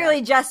don't I know.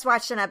 literally just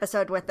watched an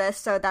episode with this,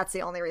 so that's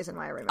the only reason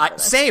why I remember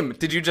this. Same.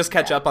 Did you just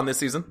catch up on this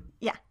season?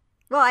 Yeah.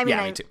 Well, I mean,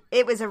 Yeah, me too.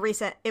 it was a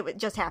recent... It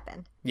just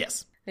happened.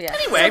 Yes. Yeah.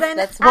 Anyway. So then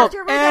That's-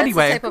 after well, we're done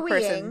anyway. Type of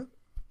person. squeeing-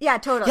 Yeah,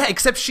 totally. Yeah,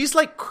 except she's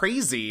like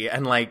crazy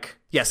and like...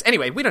 Yes,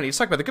 anyway, we don't need to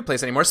talk about The Good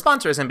Place anymore.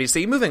 Sponsor us,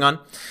 NBC. Moving on.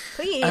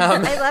 Please.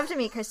 I'd love to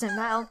meet Kristen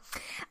Bell.